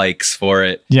 12 likes for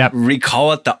it. Yep.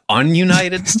 Recall it the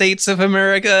Ununited States of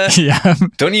America? Yeah.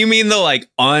 Don't you mean the like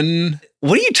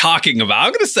what are you talking about?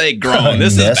 I'm going to say groan.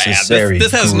 This is bad.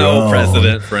 This has no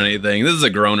precedent for anything. This is a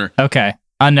groaner. Okay.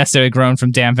 Unnecessary groan from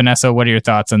Dan. Vanessa, what are your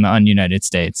thoughts on the Ununited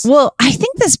States? Well, I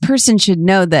think this person should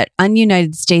know that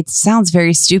Ununited States sounds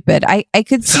very stupid. I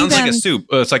could see sounds them... like a soup.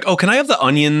 It's like, oh, can I have the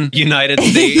Onion United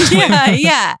States?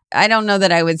 Yeah. I don't know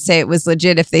that I would say it was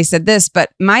legit if they said this, but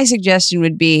my suggestion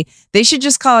would be they should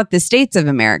just call it the States of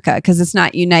America because it's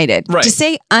not united. Right. To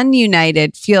say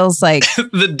ununited feels like...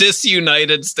 the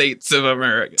disunited States of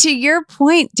America. To your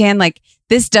point, Dan, like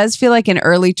this does feel like an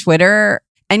early Twitter.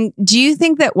 And do you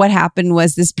think that what happened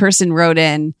was this person wrote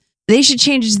in, they should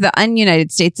change it to the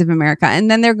Ununited States of America. And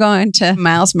then they're going to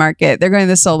Miles Market. They're going to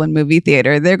the Solon movie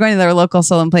theater. They're going to their local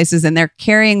Solon places and they're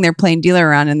carrying their Plain Dealer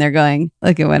around and they're going,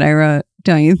 look at what I wrote.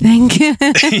 Don't you think?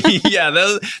 Yeah,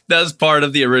 that was part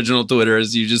of the original Twitter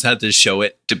is you just had to show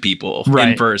it to people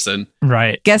in person.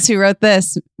 Right. Guess who wrote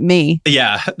this? Me.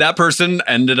 Yeah, that person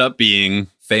ended up being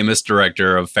famous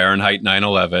director of Fahrenheit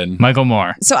 9/11, Michael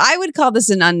Moore. So I would call this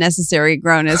an unnecessary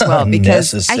groan as well,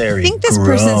 because I think this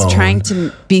person's trying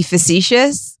to be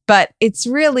facetious, but it's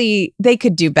really, they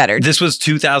could do better. This was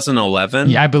 2011?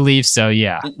 Yeah, I believe so,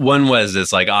 yeah. When was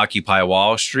this? Like Occupy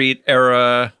Wall Street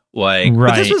era? Like,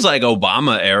 right. But this was like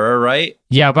Obama era, right?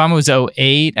 Yeah, Obama was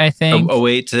 08, I think.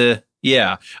 08 to...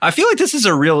 Yeah. I feel like this is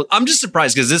a real... I'm just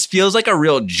surprised because this feels like a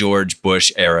real George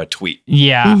Bush era tweet.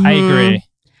 Yeah, I agree.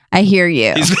 I hear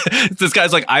you. This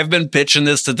guy's like, I've been pitching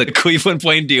this to the Cleveland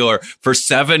Plain Dealer for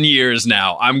 7 years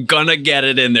now. I'm gonna get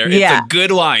it in there. Yeah. It's a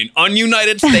good line.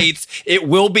 Ununited States, it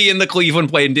will be in the Cleveland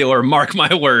Plain Dealer. Mark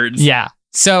my words. Yeah.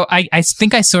 So I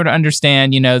think I sort of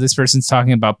understand, this person's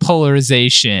talking about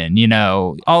polarization,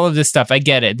 all of this stuff. I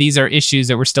get it. These are issues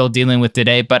that we're still dealing with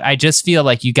today, but I just feel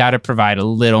like you got to provide a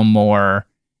little more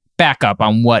backup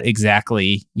on what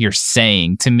exactly you're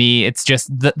saying. To me, it's just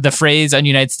the phrase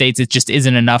Ununited States, it just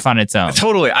isn't enough on its own.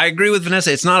 Totally. I agree with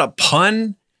Vanessa. It's not a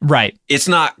pun. Right. It's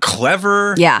not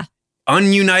clever. Yeah.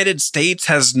 ununited states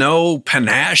has no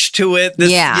panache to it.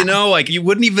 This, Yeah. you know, like you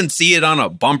wouldn't even see it on a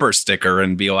bumper sticker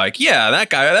and be like, yeah,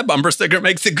 that bumper sticker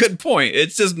makes a good point.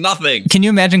 It's just nothing. Can you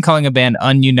imagine calling a band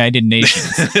Ununited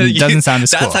Nations? It doesn't sound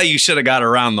as cool. That's how you should have got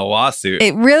around the lawsuit.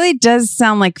 It really does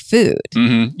sound like food.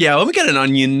 Mm-hmm. Yeah, let me get an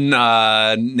Onion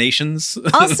Nations.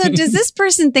 Also, does this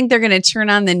person think they're going to turn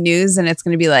on the news and it's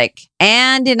going to be like,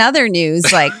 and in other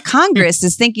news, like Congress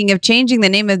is thinking of changing the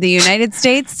name of the United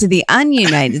States to the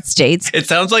Ununited States? It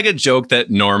sounds like a joke that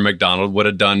Norm Macdonald would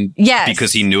have done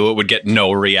because he knew it would get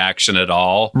no reaction at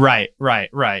all. Right.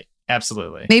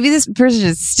 Absolutely. Maybe this person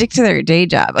should stick to their day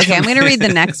job. Okay, I'm going to read the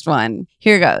next one.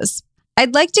 Here goes.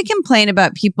 I'd like to complain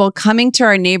about people coming to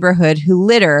our neighborhood who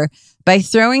litter by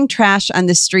throwing trash on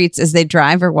the streets as they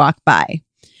drive or walk by.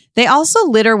 They also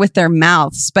litter with their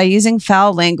mouths by using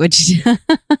foul language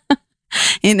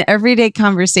in everyday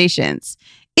conversations.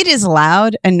 It is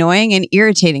loud, annoying, and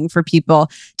irritating for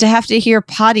people to have to hear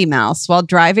potty mouths while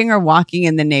driving or walking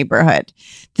in the neighborhood.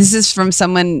 This is from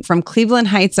someone from Cleveland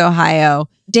Heights, Ohio.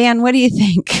 Dan, what do you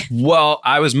think? Well,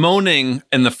 I was moaning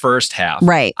in the first half.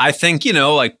 Right. I think,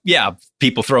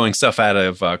 people throwing stuff out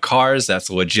of cars, that's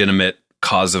a legitimate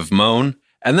cause of moan.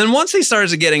 And then once he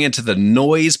starts getting into the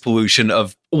noise pollution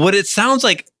of what it sounds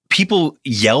like people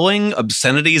yelling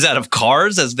obscenities out of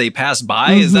cars as they pass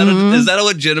by, is that a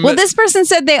legitimate? Well, this person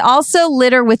said they also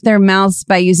litter with their mouths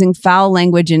by using foul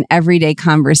language in everyday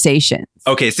conversations.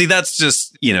 Okay, see, that's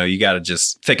just, you got to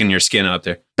just thicken your skin up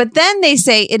there. But then they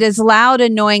say it is loud,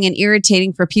 annoying, and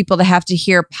irritating for people to have to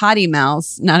hear potty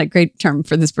mouths, not a great term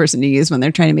for this person to use when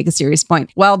they're trying to make a serious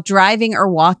point, while driving or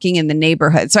walking in the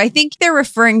neighborhood. So I think they're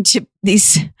referring to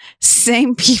these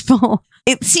same people.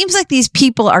 It seems like these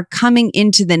people are coming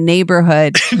into the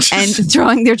neighborhood and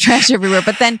throwing their trash everywhere.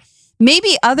 But then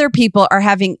maybe other people are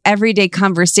having everyday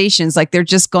conversations, like they're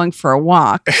just going for a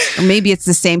walk. Or maybe it's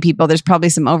the same people. There's probably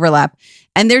some overlap.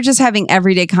 And they're just having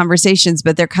everyday conversations,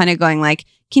 but they're kind of going like,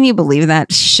 can you believe that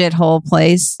shithole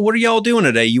place? What are y'all doing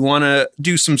today? You want to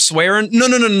do some swearing? No,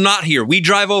 not here. We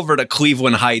drive over to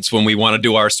Cleveland Heights when we want to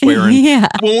do our swearing. Yeah.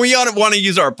 When we want to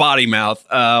use our potty mouth,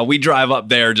 we drive up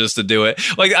there just to do it.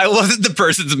 Like, I love that the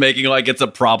person's making like it's a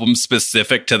problem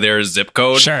specific to their zip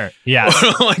code. Sure. Yeah.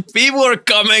 Like, people are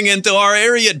coming into our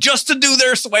area just to do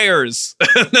their swears.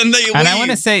 And then they leave. And I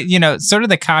want to say, sort of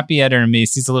the copy editor in me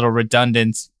sees a little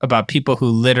redundant about people who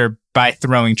litter by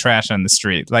throwing trash on the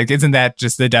street. Like, isn't that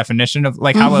just the definition of,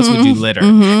 like, how else would you litter?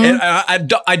 And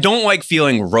I don't like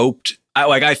feeling roped.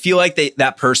 I feel like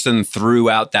that person threw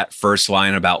out that first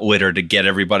line about litter to get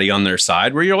everybody on their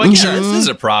side, where you're like, yeah, this is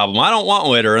a problem. I don't want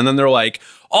litter. And then they're like,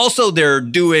 also, they're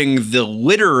doing the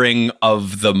littering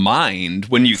of the mind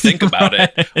when you think about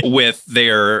it with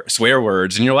their swear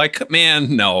words. And you're like,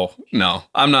 man, no,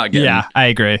 I'm not getting it. Yeah, I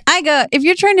agree. I go, if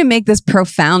you're trying to make this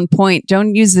profound point,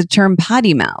 don't use the term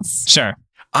potty mouths. Sure.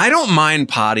 I don't mind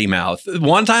potty mouth.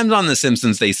 One time on The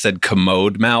Simpsons, they said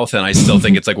commode mouth, and I still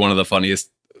think it's like one of the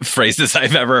funniest phrases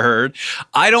I've ever heard.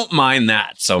 I don't mind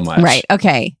that so much. Right.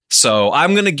 Okay. So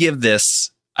I'm going to give this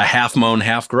a half moan,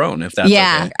 half groan, if that's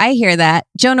okay. I hear that.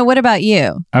 Jonah, what about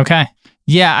you? Okay.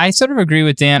 Yeah, I sort of agree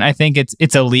with Dan. I think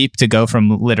it's a leap to go from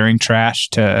littering trash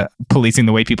to policing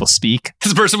the way people speak.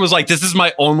 This person was like, this is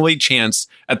my only chance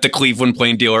at the Cleveland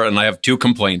Plain Dealer, and I have 2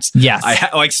 complaints. Yes.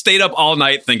 I stayed up all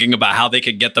night thinking about how they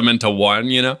could get them into one,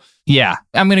 Yeah,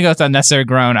 I'm going to go with unnecessary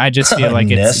groan. I just feel like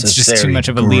it's just too much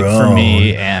of a leap for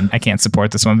me, and I can't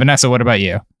support this one. Vanessa, what about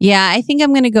you? Yeah, I think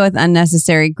I'm going to go with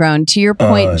unnecessary groan. To your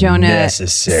point, Jonah,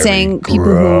 saying people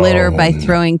who litter by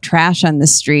throwing trash on the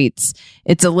streets,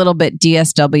 it's a little bit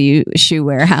DSW Shoe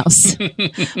Warehouse,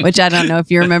 which I don't know if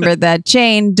you remember that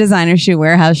chain, Designer Shoe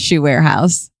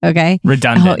Warehouse. Okay.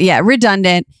 Redundant. Yeah,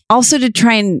 redundant. Also, to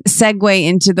try and segue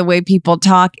into the way people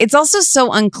talk, it's also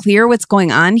so unclear what's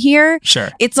going on here. Sure.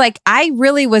 It's like, I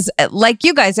really was like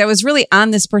you guys, I was really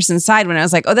on this person's side when I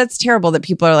was like, oh, that's terrible that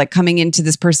people are like coming into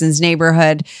this person's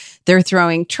neighborhood. They're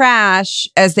throwing trash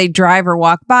as they drive or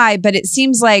walk by. But it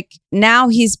seems like now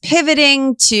he's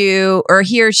pivoting to, or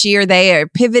he or she or they are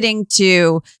pivoting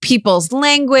to people's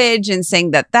language and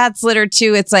saying that that's litter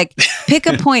too. It's like, pick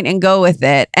a point and go with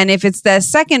it. And if it's the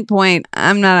second point,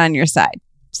 I'm not on your side.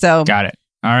 So got it.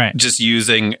 All right. Just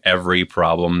using every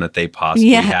problem that they possibly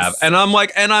have. And I'm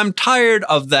like, and I'm tired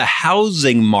of the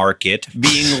housing market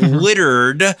being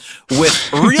littered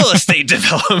with real estate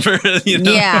developers.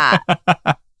 Yeah.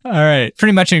 All right.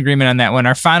 Pretty much in agreement on that one.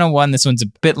 Our final one, this one's a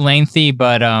bit lengthy,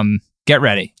 but get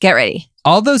ready. Get ready.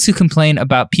 All those who complain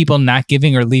about people not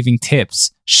giving or leaving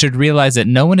tips should realize that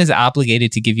no one is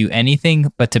obligated to give you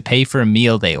anything but to pay for a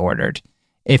meal they ordered.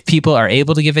 If people are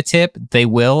able to give a tip, they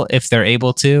will if they're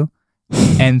able to.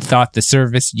 and thought the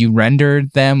service you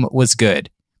rendered them was good.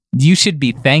 You should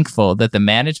be thankful that the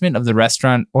management of the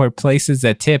restaurant or places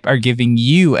that tip are giving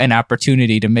you an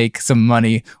opportunity to make some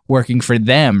money working for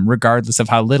them, regardless of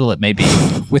how little it may be.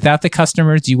 Without the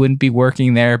customers, you wouldn't be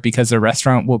working there because the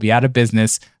restaurant will be out of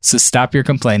business. So stop your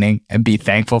complaining and be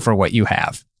thankful for what you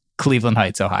have. Cleveland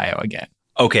Heights, Ohio again.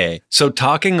 Okay, so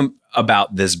talking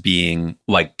about this being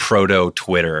like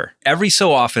proto-Twitter, every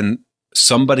so often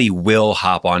somebody will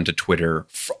hop onto Twitter.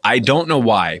 I don't know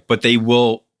why, but they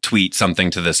will tweet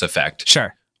something to this effect.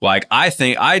 Sure. Like, I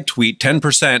think I'd tweet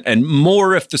 10% and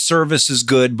more if the service is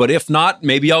good, but if not,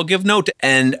 maybe I'll give no.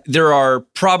 And there are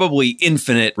probably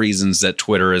infinite reasons that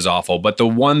Twitter is awful. But the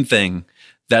one thing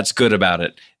that's good about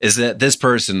it is that this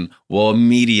person will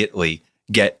immediately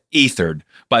get ethered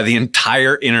by the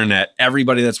entire internet.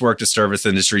 Everybody that's worked a service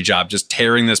industry job just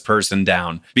tearing this person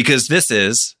down because this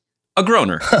is a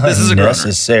groaner. This is a groaner.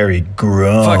 Necessary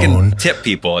groan. Fucking tip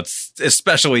people. It's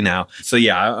especially now. So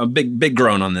yeah, a big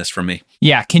groan on this for me.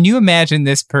 Yeah. Can you imagine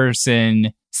this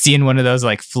person seeing one of those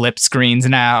like flip screens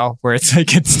now where it's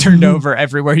like it's turned over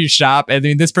everywhere you shop? I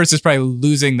mean, this person's probably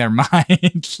losing their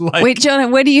mind. Like, wait, Jonah,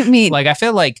 what do you mean? Like, I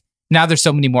feel like now there's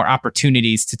so many more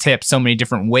opportunities to tip, so many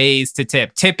different ways to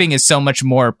tip. Tipping is so much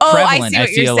more prevalent. I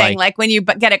see what you're saying. Like when you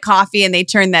get a coffee and they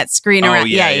turn that screen around.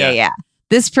 Yeah.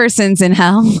 This person's in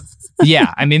hell.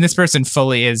 Yeah. I mean, this person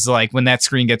fully is like, when that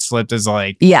screen gets flipped is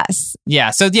like, yes.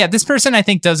 Yeah. So yeah, this person I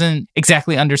think doesn't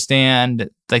exactly understand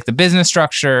like the business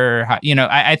structure. How,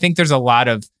 I think there's a lot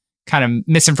of kind of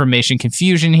misinformation,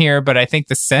 confusion here, but I think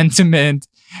the sentiment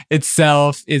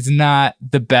itself is not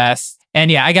the best. And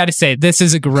yeah, I got to say, this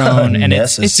is a groan, and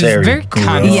it's just very very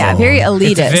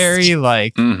elitist. It's very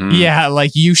like, yeah,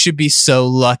 like you should be so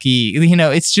lucky.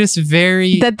 It's just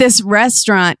very that this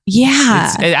restaurant.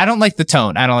 Yeah, I don't like the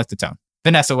tone.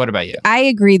 Vanessa, what about you? I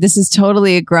agree. This is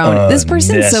totally a groan. This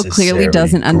person so clearly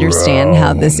doesn't understand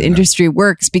how this industry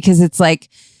works because it's like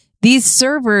these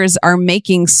servers are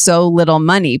making so little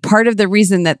money. Part of the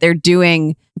reason that they're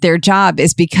doing their job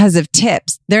is because of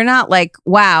tips. They're not like,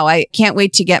 wow, I can't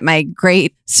wait to get my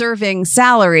great serving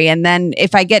salary. And then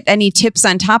if I get any tips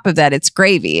on top of that, it's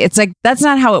gravy. It's like, that's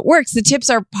not how it works. The tips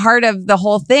are part of the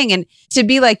whole thing. And to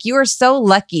be like, you are so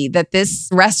lucky that this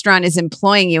restaurant is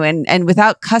employing you and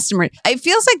without customers, it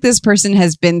feels like this person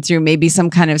has been through maybe some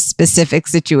kind of specific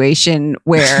situation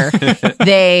where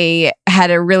they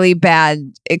had a really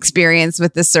bad experience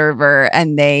with the server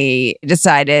and they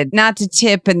decided not to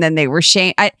tip and then they were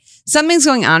shamed. Something's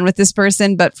going on with this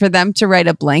person, but for them to write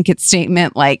a blanket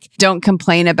statement like, don't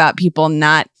complain about people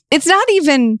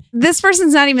this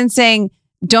person's not even saying,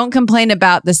 don't complain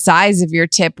about the size of your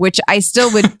tip, which I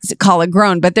still would call a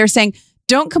groan, but they're saying,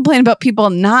 don't complain about people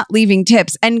not leaving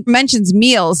tips, and mentions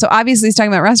meals. So obviously he's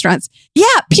talking about restaurants. Yeah,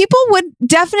 people would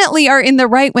definitely are in the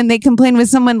right when they complain when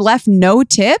someone left no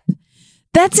tip.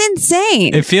 That's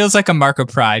insane. It feels like a mark of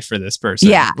pride for this person.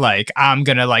 Yeah. Like, I'm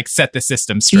going to like set the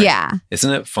system straight. Yeah.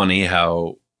 Isn't it funny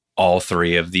how all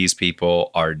three of these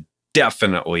people are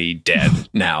definitely dead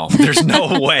now? There's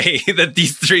no way that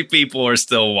these three people are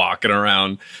still walking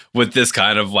around with this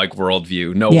kind of like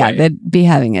worldview. No way. Yeah, they'd be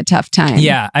having a tough time.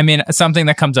 Yeah. I mean, something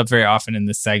that comes up very often in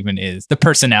this segment is the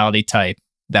personality type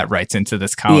that writes into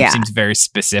this column seems very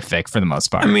specific for the most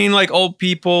part. I mean, like old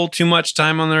people, too much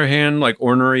time on their hand, like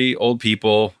ornery old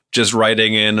people just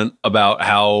writing in about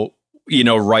how,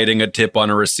 writing a tip on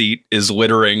a receipt is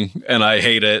littering and I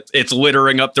hate it. It's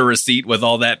littering up the receipt with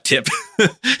all that tip.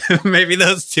 Maybe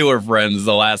those two are friends.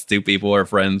 The last two people are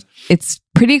friends. It's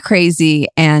pretty crazy.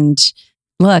 And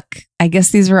look, I guess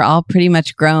these were all pretty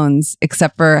much groans,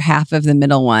 except for half of the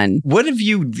middle one. What have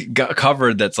you got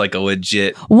covered that's like a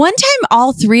legit? One time,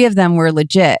 all three of them were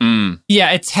legit.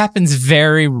 Yeah, it happens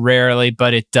very rarely,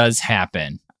 but it does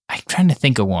happen. I'm trying to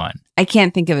think of one. I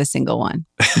can't think of a single one.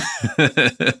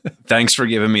 Thanks for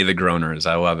giving me the groaners.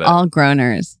 I love it. All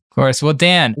groaners. Of course. Well,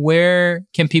 Dan, where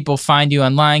can people find you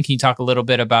online? Can you talk a little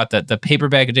bit about the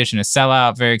paperback edition of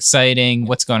Sellout? Very exciting.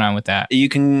 What's going on with that? You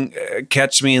can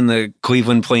catch me in the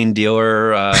Cleveland Plain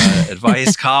Dealer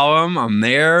advice column. I'm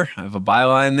there. I have a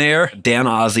byline there.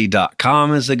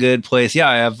 danozzi.com is a good place. Yeah,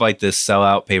 I have like this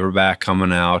Sellout paperback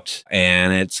coming out,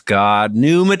 and it's got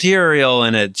new material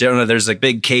in it. Jonah, there's a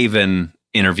big Cave-In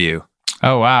interview.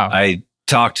 Oh, wow. I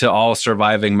talked to all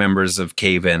surviving members of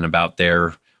Cave-In about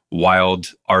their wild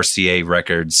RCA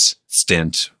records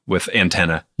stint with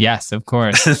Antenna. Yes, of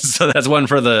course. So that's one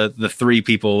for the 3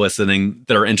 people listening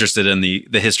that are interested in the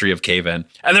history of Cave-In.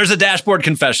 And there's a Dashboard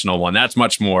Confessional one. That's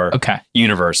much more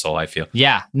universal, I feel.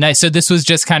 Yeah, nice. So this was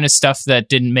just kind of stuff that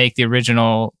didn't make the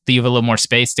original, that you have a little more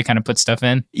space to kind of put stuff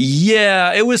in?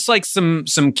 Yeah, it was like some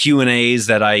Q&As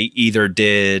that I either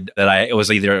did, it was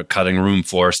either cutting room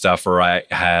floor stuff, or I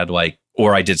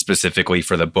did specifically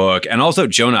for the book. And also,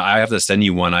 Jonah, I have to send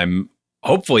you one. I'm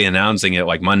hopefully announcing it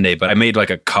like Monday, but I made like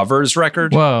a covers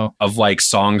record of like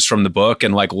songs from the book.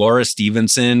 And like Laura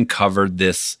Stevenson covered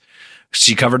this.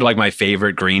 She covered like my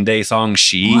favorite Green Day song,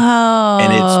 She. Whoa.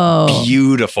 And it's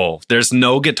beautiful. There's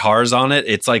no guitars on it.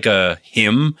 It's like a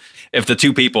hymn. If the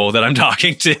 2 people that I'm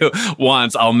talking to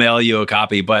wants, I'll mail you a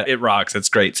copy, but it rocks. It's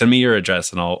great. Send me your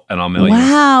address and I'll mail you.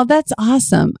 Wow, that's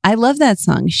awesome. I love that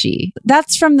song, She.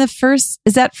 That's from the first,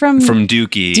 is that from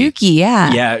Dookie? Dookie,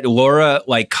 yeah. Yeah, Laura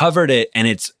like covered it, and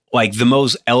it's like the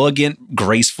most elegant,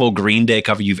 graceful Green Day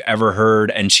cover you've ever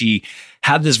heard. And she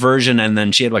had this version, and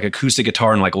then she had like acoustic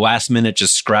guitar, and like last minute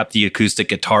just scrapped the acoustic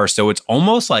guitar. So it's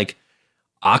almost like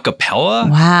a cappella.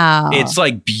 Wow. It's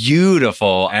like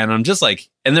beautiful. And I'm just like,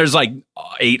 and there's like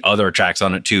 8 other tracks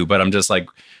on it too, but I'm just like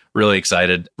really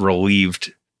excited,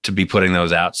 relieved to be putting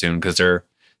those out soon, because they're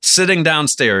sitting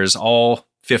downstairs, all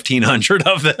 1,500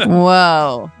 of them.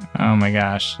 Whoa. Oh my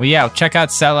gosh. Well, yeah, check out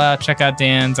Sela, check out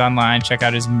Dan's online, check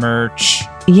out his merch.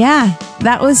 Yeah,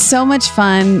 that was so much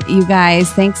fun, you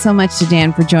guys. Thanks so much to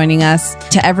Dan for joining us.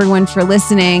 To everyone for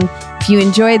listening. If you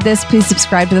enjoyed this, please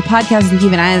subscribe to the podcast and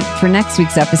keep an eye out for next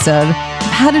week's episode.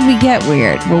 How did we get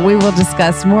weird? Well, we will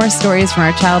discuss more stories from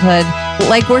our childhood,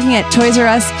 like working at Toys R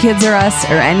Us, Kids R Us,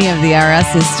 or any of the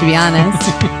RSs, to be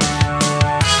honest.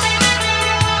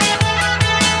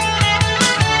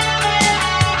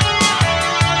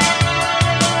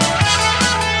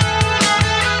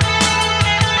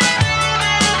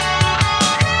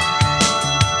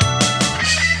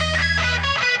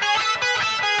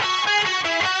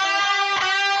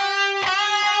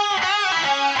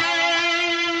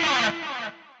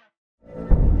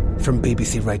 From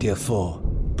BBC Radio 4,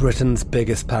 Britain's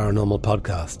biggest paranormal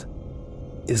podcast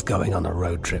is going on a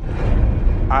road trip.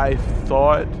 I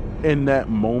thought in that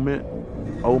moment,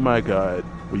 oh my God,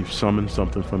 we've summoned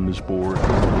something from this board.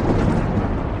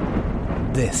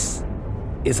 This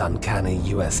is Uncanny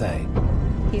USA.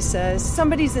 He says,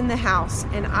 somebody's in the house,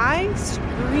 and I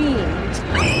screamed.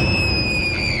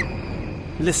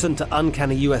 Listen to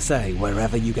Uncanny USA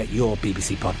wherever you get your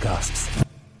BBC podcasts,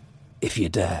 if you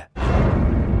dare.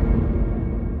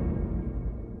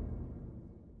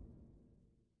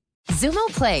 Zumo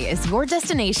Play is your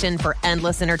destination for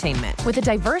endless entertainment. With a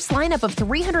diverse lineup of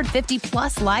 350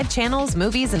 plus live channels,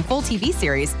 movies, and full TV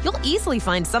series, you'll easily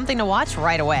find something to watch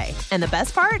right away. And the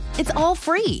best part? It's all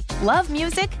free. Love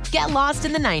music? Get lost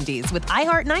in the 90s with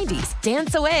iHeart 90s,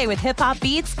 dance away with hip-hop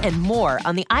beats, and more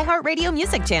on the iHeartRadio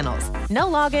music channels. No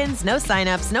logins, no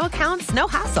signups, no accounts, no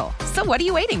hassle. So what are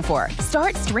you waiting for?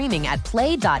 Start streaming at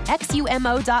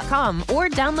play.xumo.com or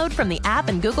download from the app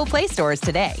and Google Play stores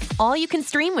today. All you can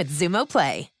stream with Zumo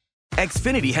Play.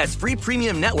 Xfinity has free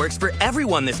premium networks for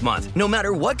everyone this month, no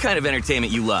matter what kind of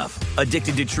entertainment you love.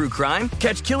 Addicted to true crime?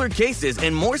 Catch killer cases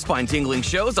and more spine-tingling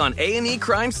shows on A&E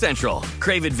Crime Central.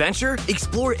 Crave adventure?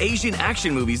 Explore Asian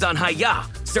action movies on Hi-YAH.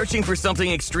 Searching for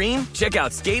something extreme? Check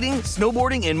out skating,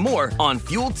 snowboarding, and more on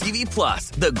Fuel TV Plus,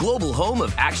 the global home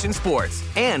of action sports.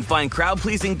 And find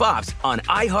crowd-pleasing bops on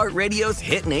iHeartRadio's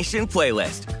Hit Nation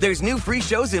playlist. There's new free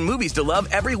shows and movies to love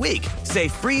every week. Say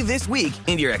free this week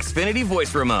in your Xfinity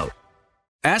voice remote.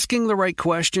 Asking the right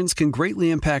questions can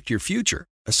greatly impact your future,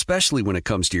 especially when it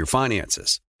comes to your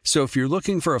finances. So if you're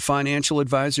looking for a financial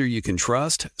advisor you can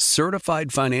trust,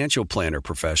 certified financial planner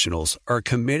professionals are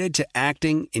committed to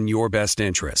acting in your best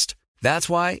interest. That's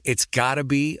why it's got to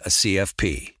be a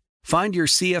CFP. Find your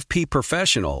CFP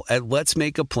professional at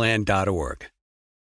letsmakeaplan.org.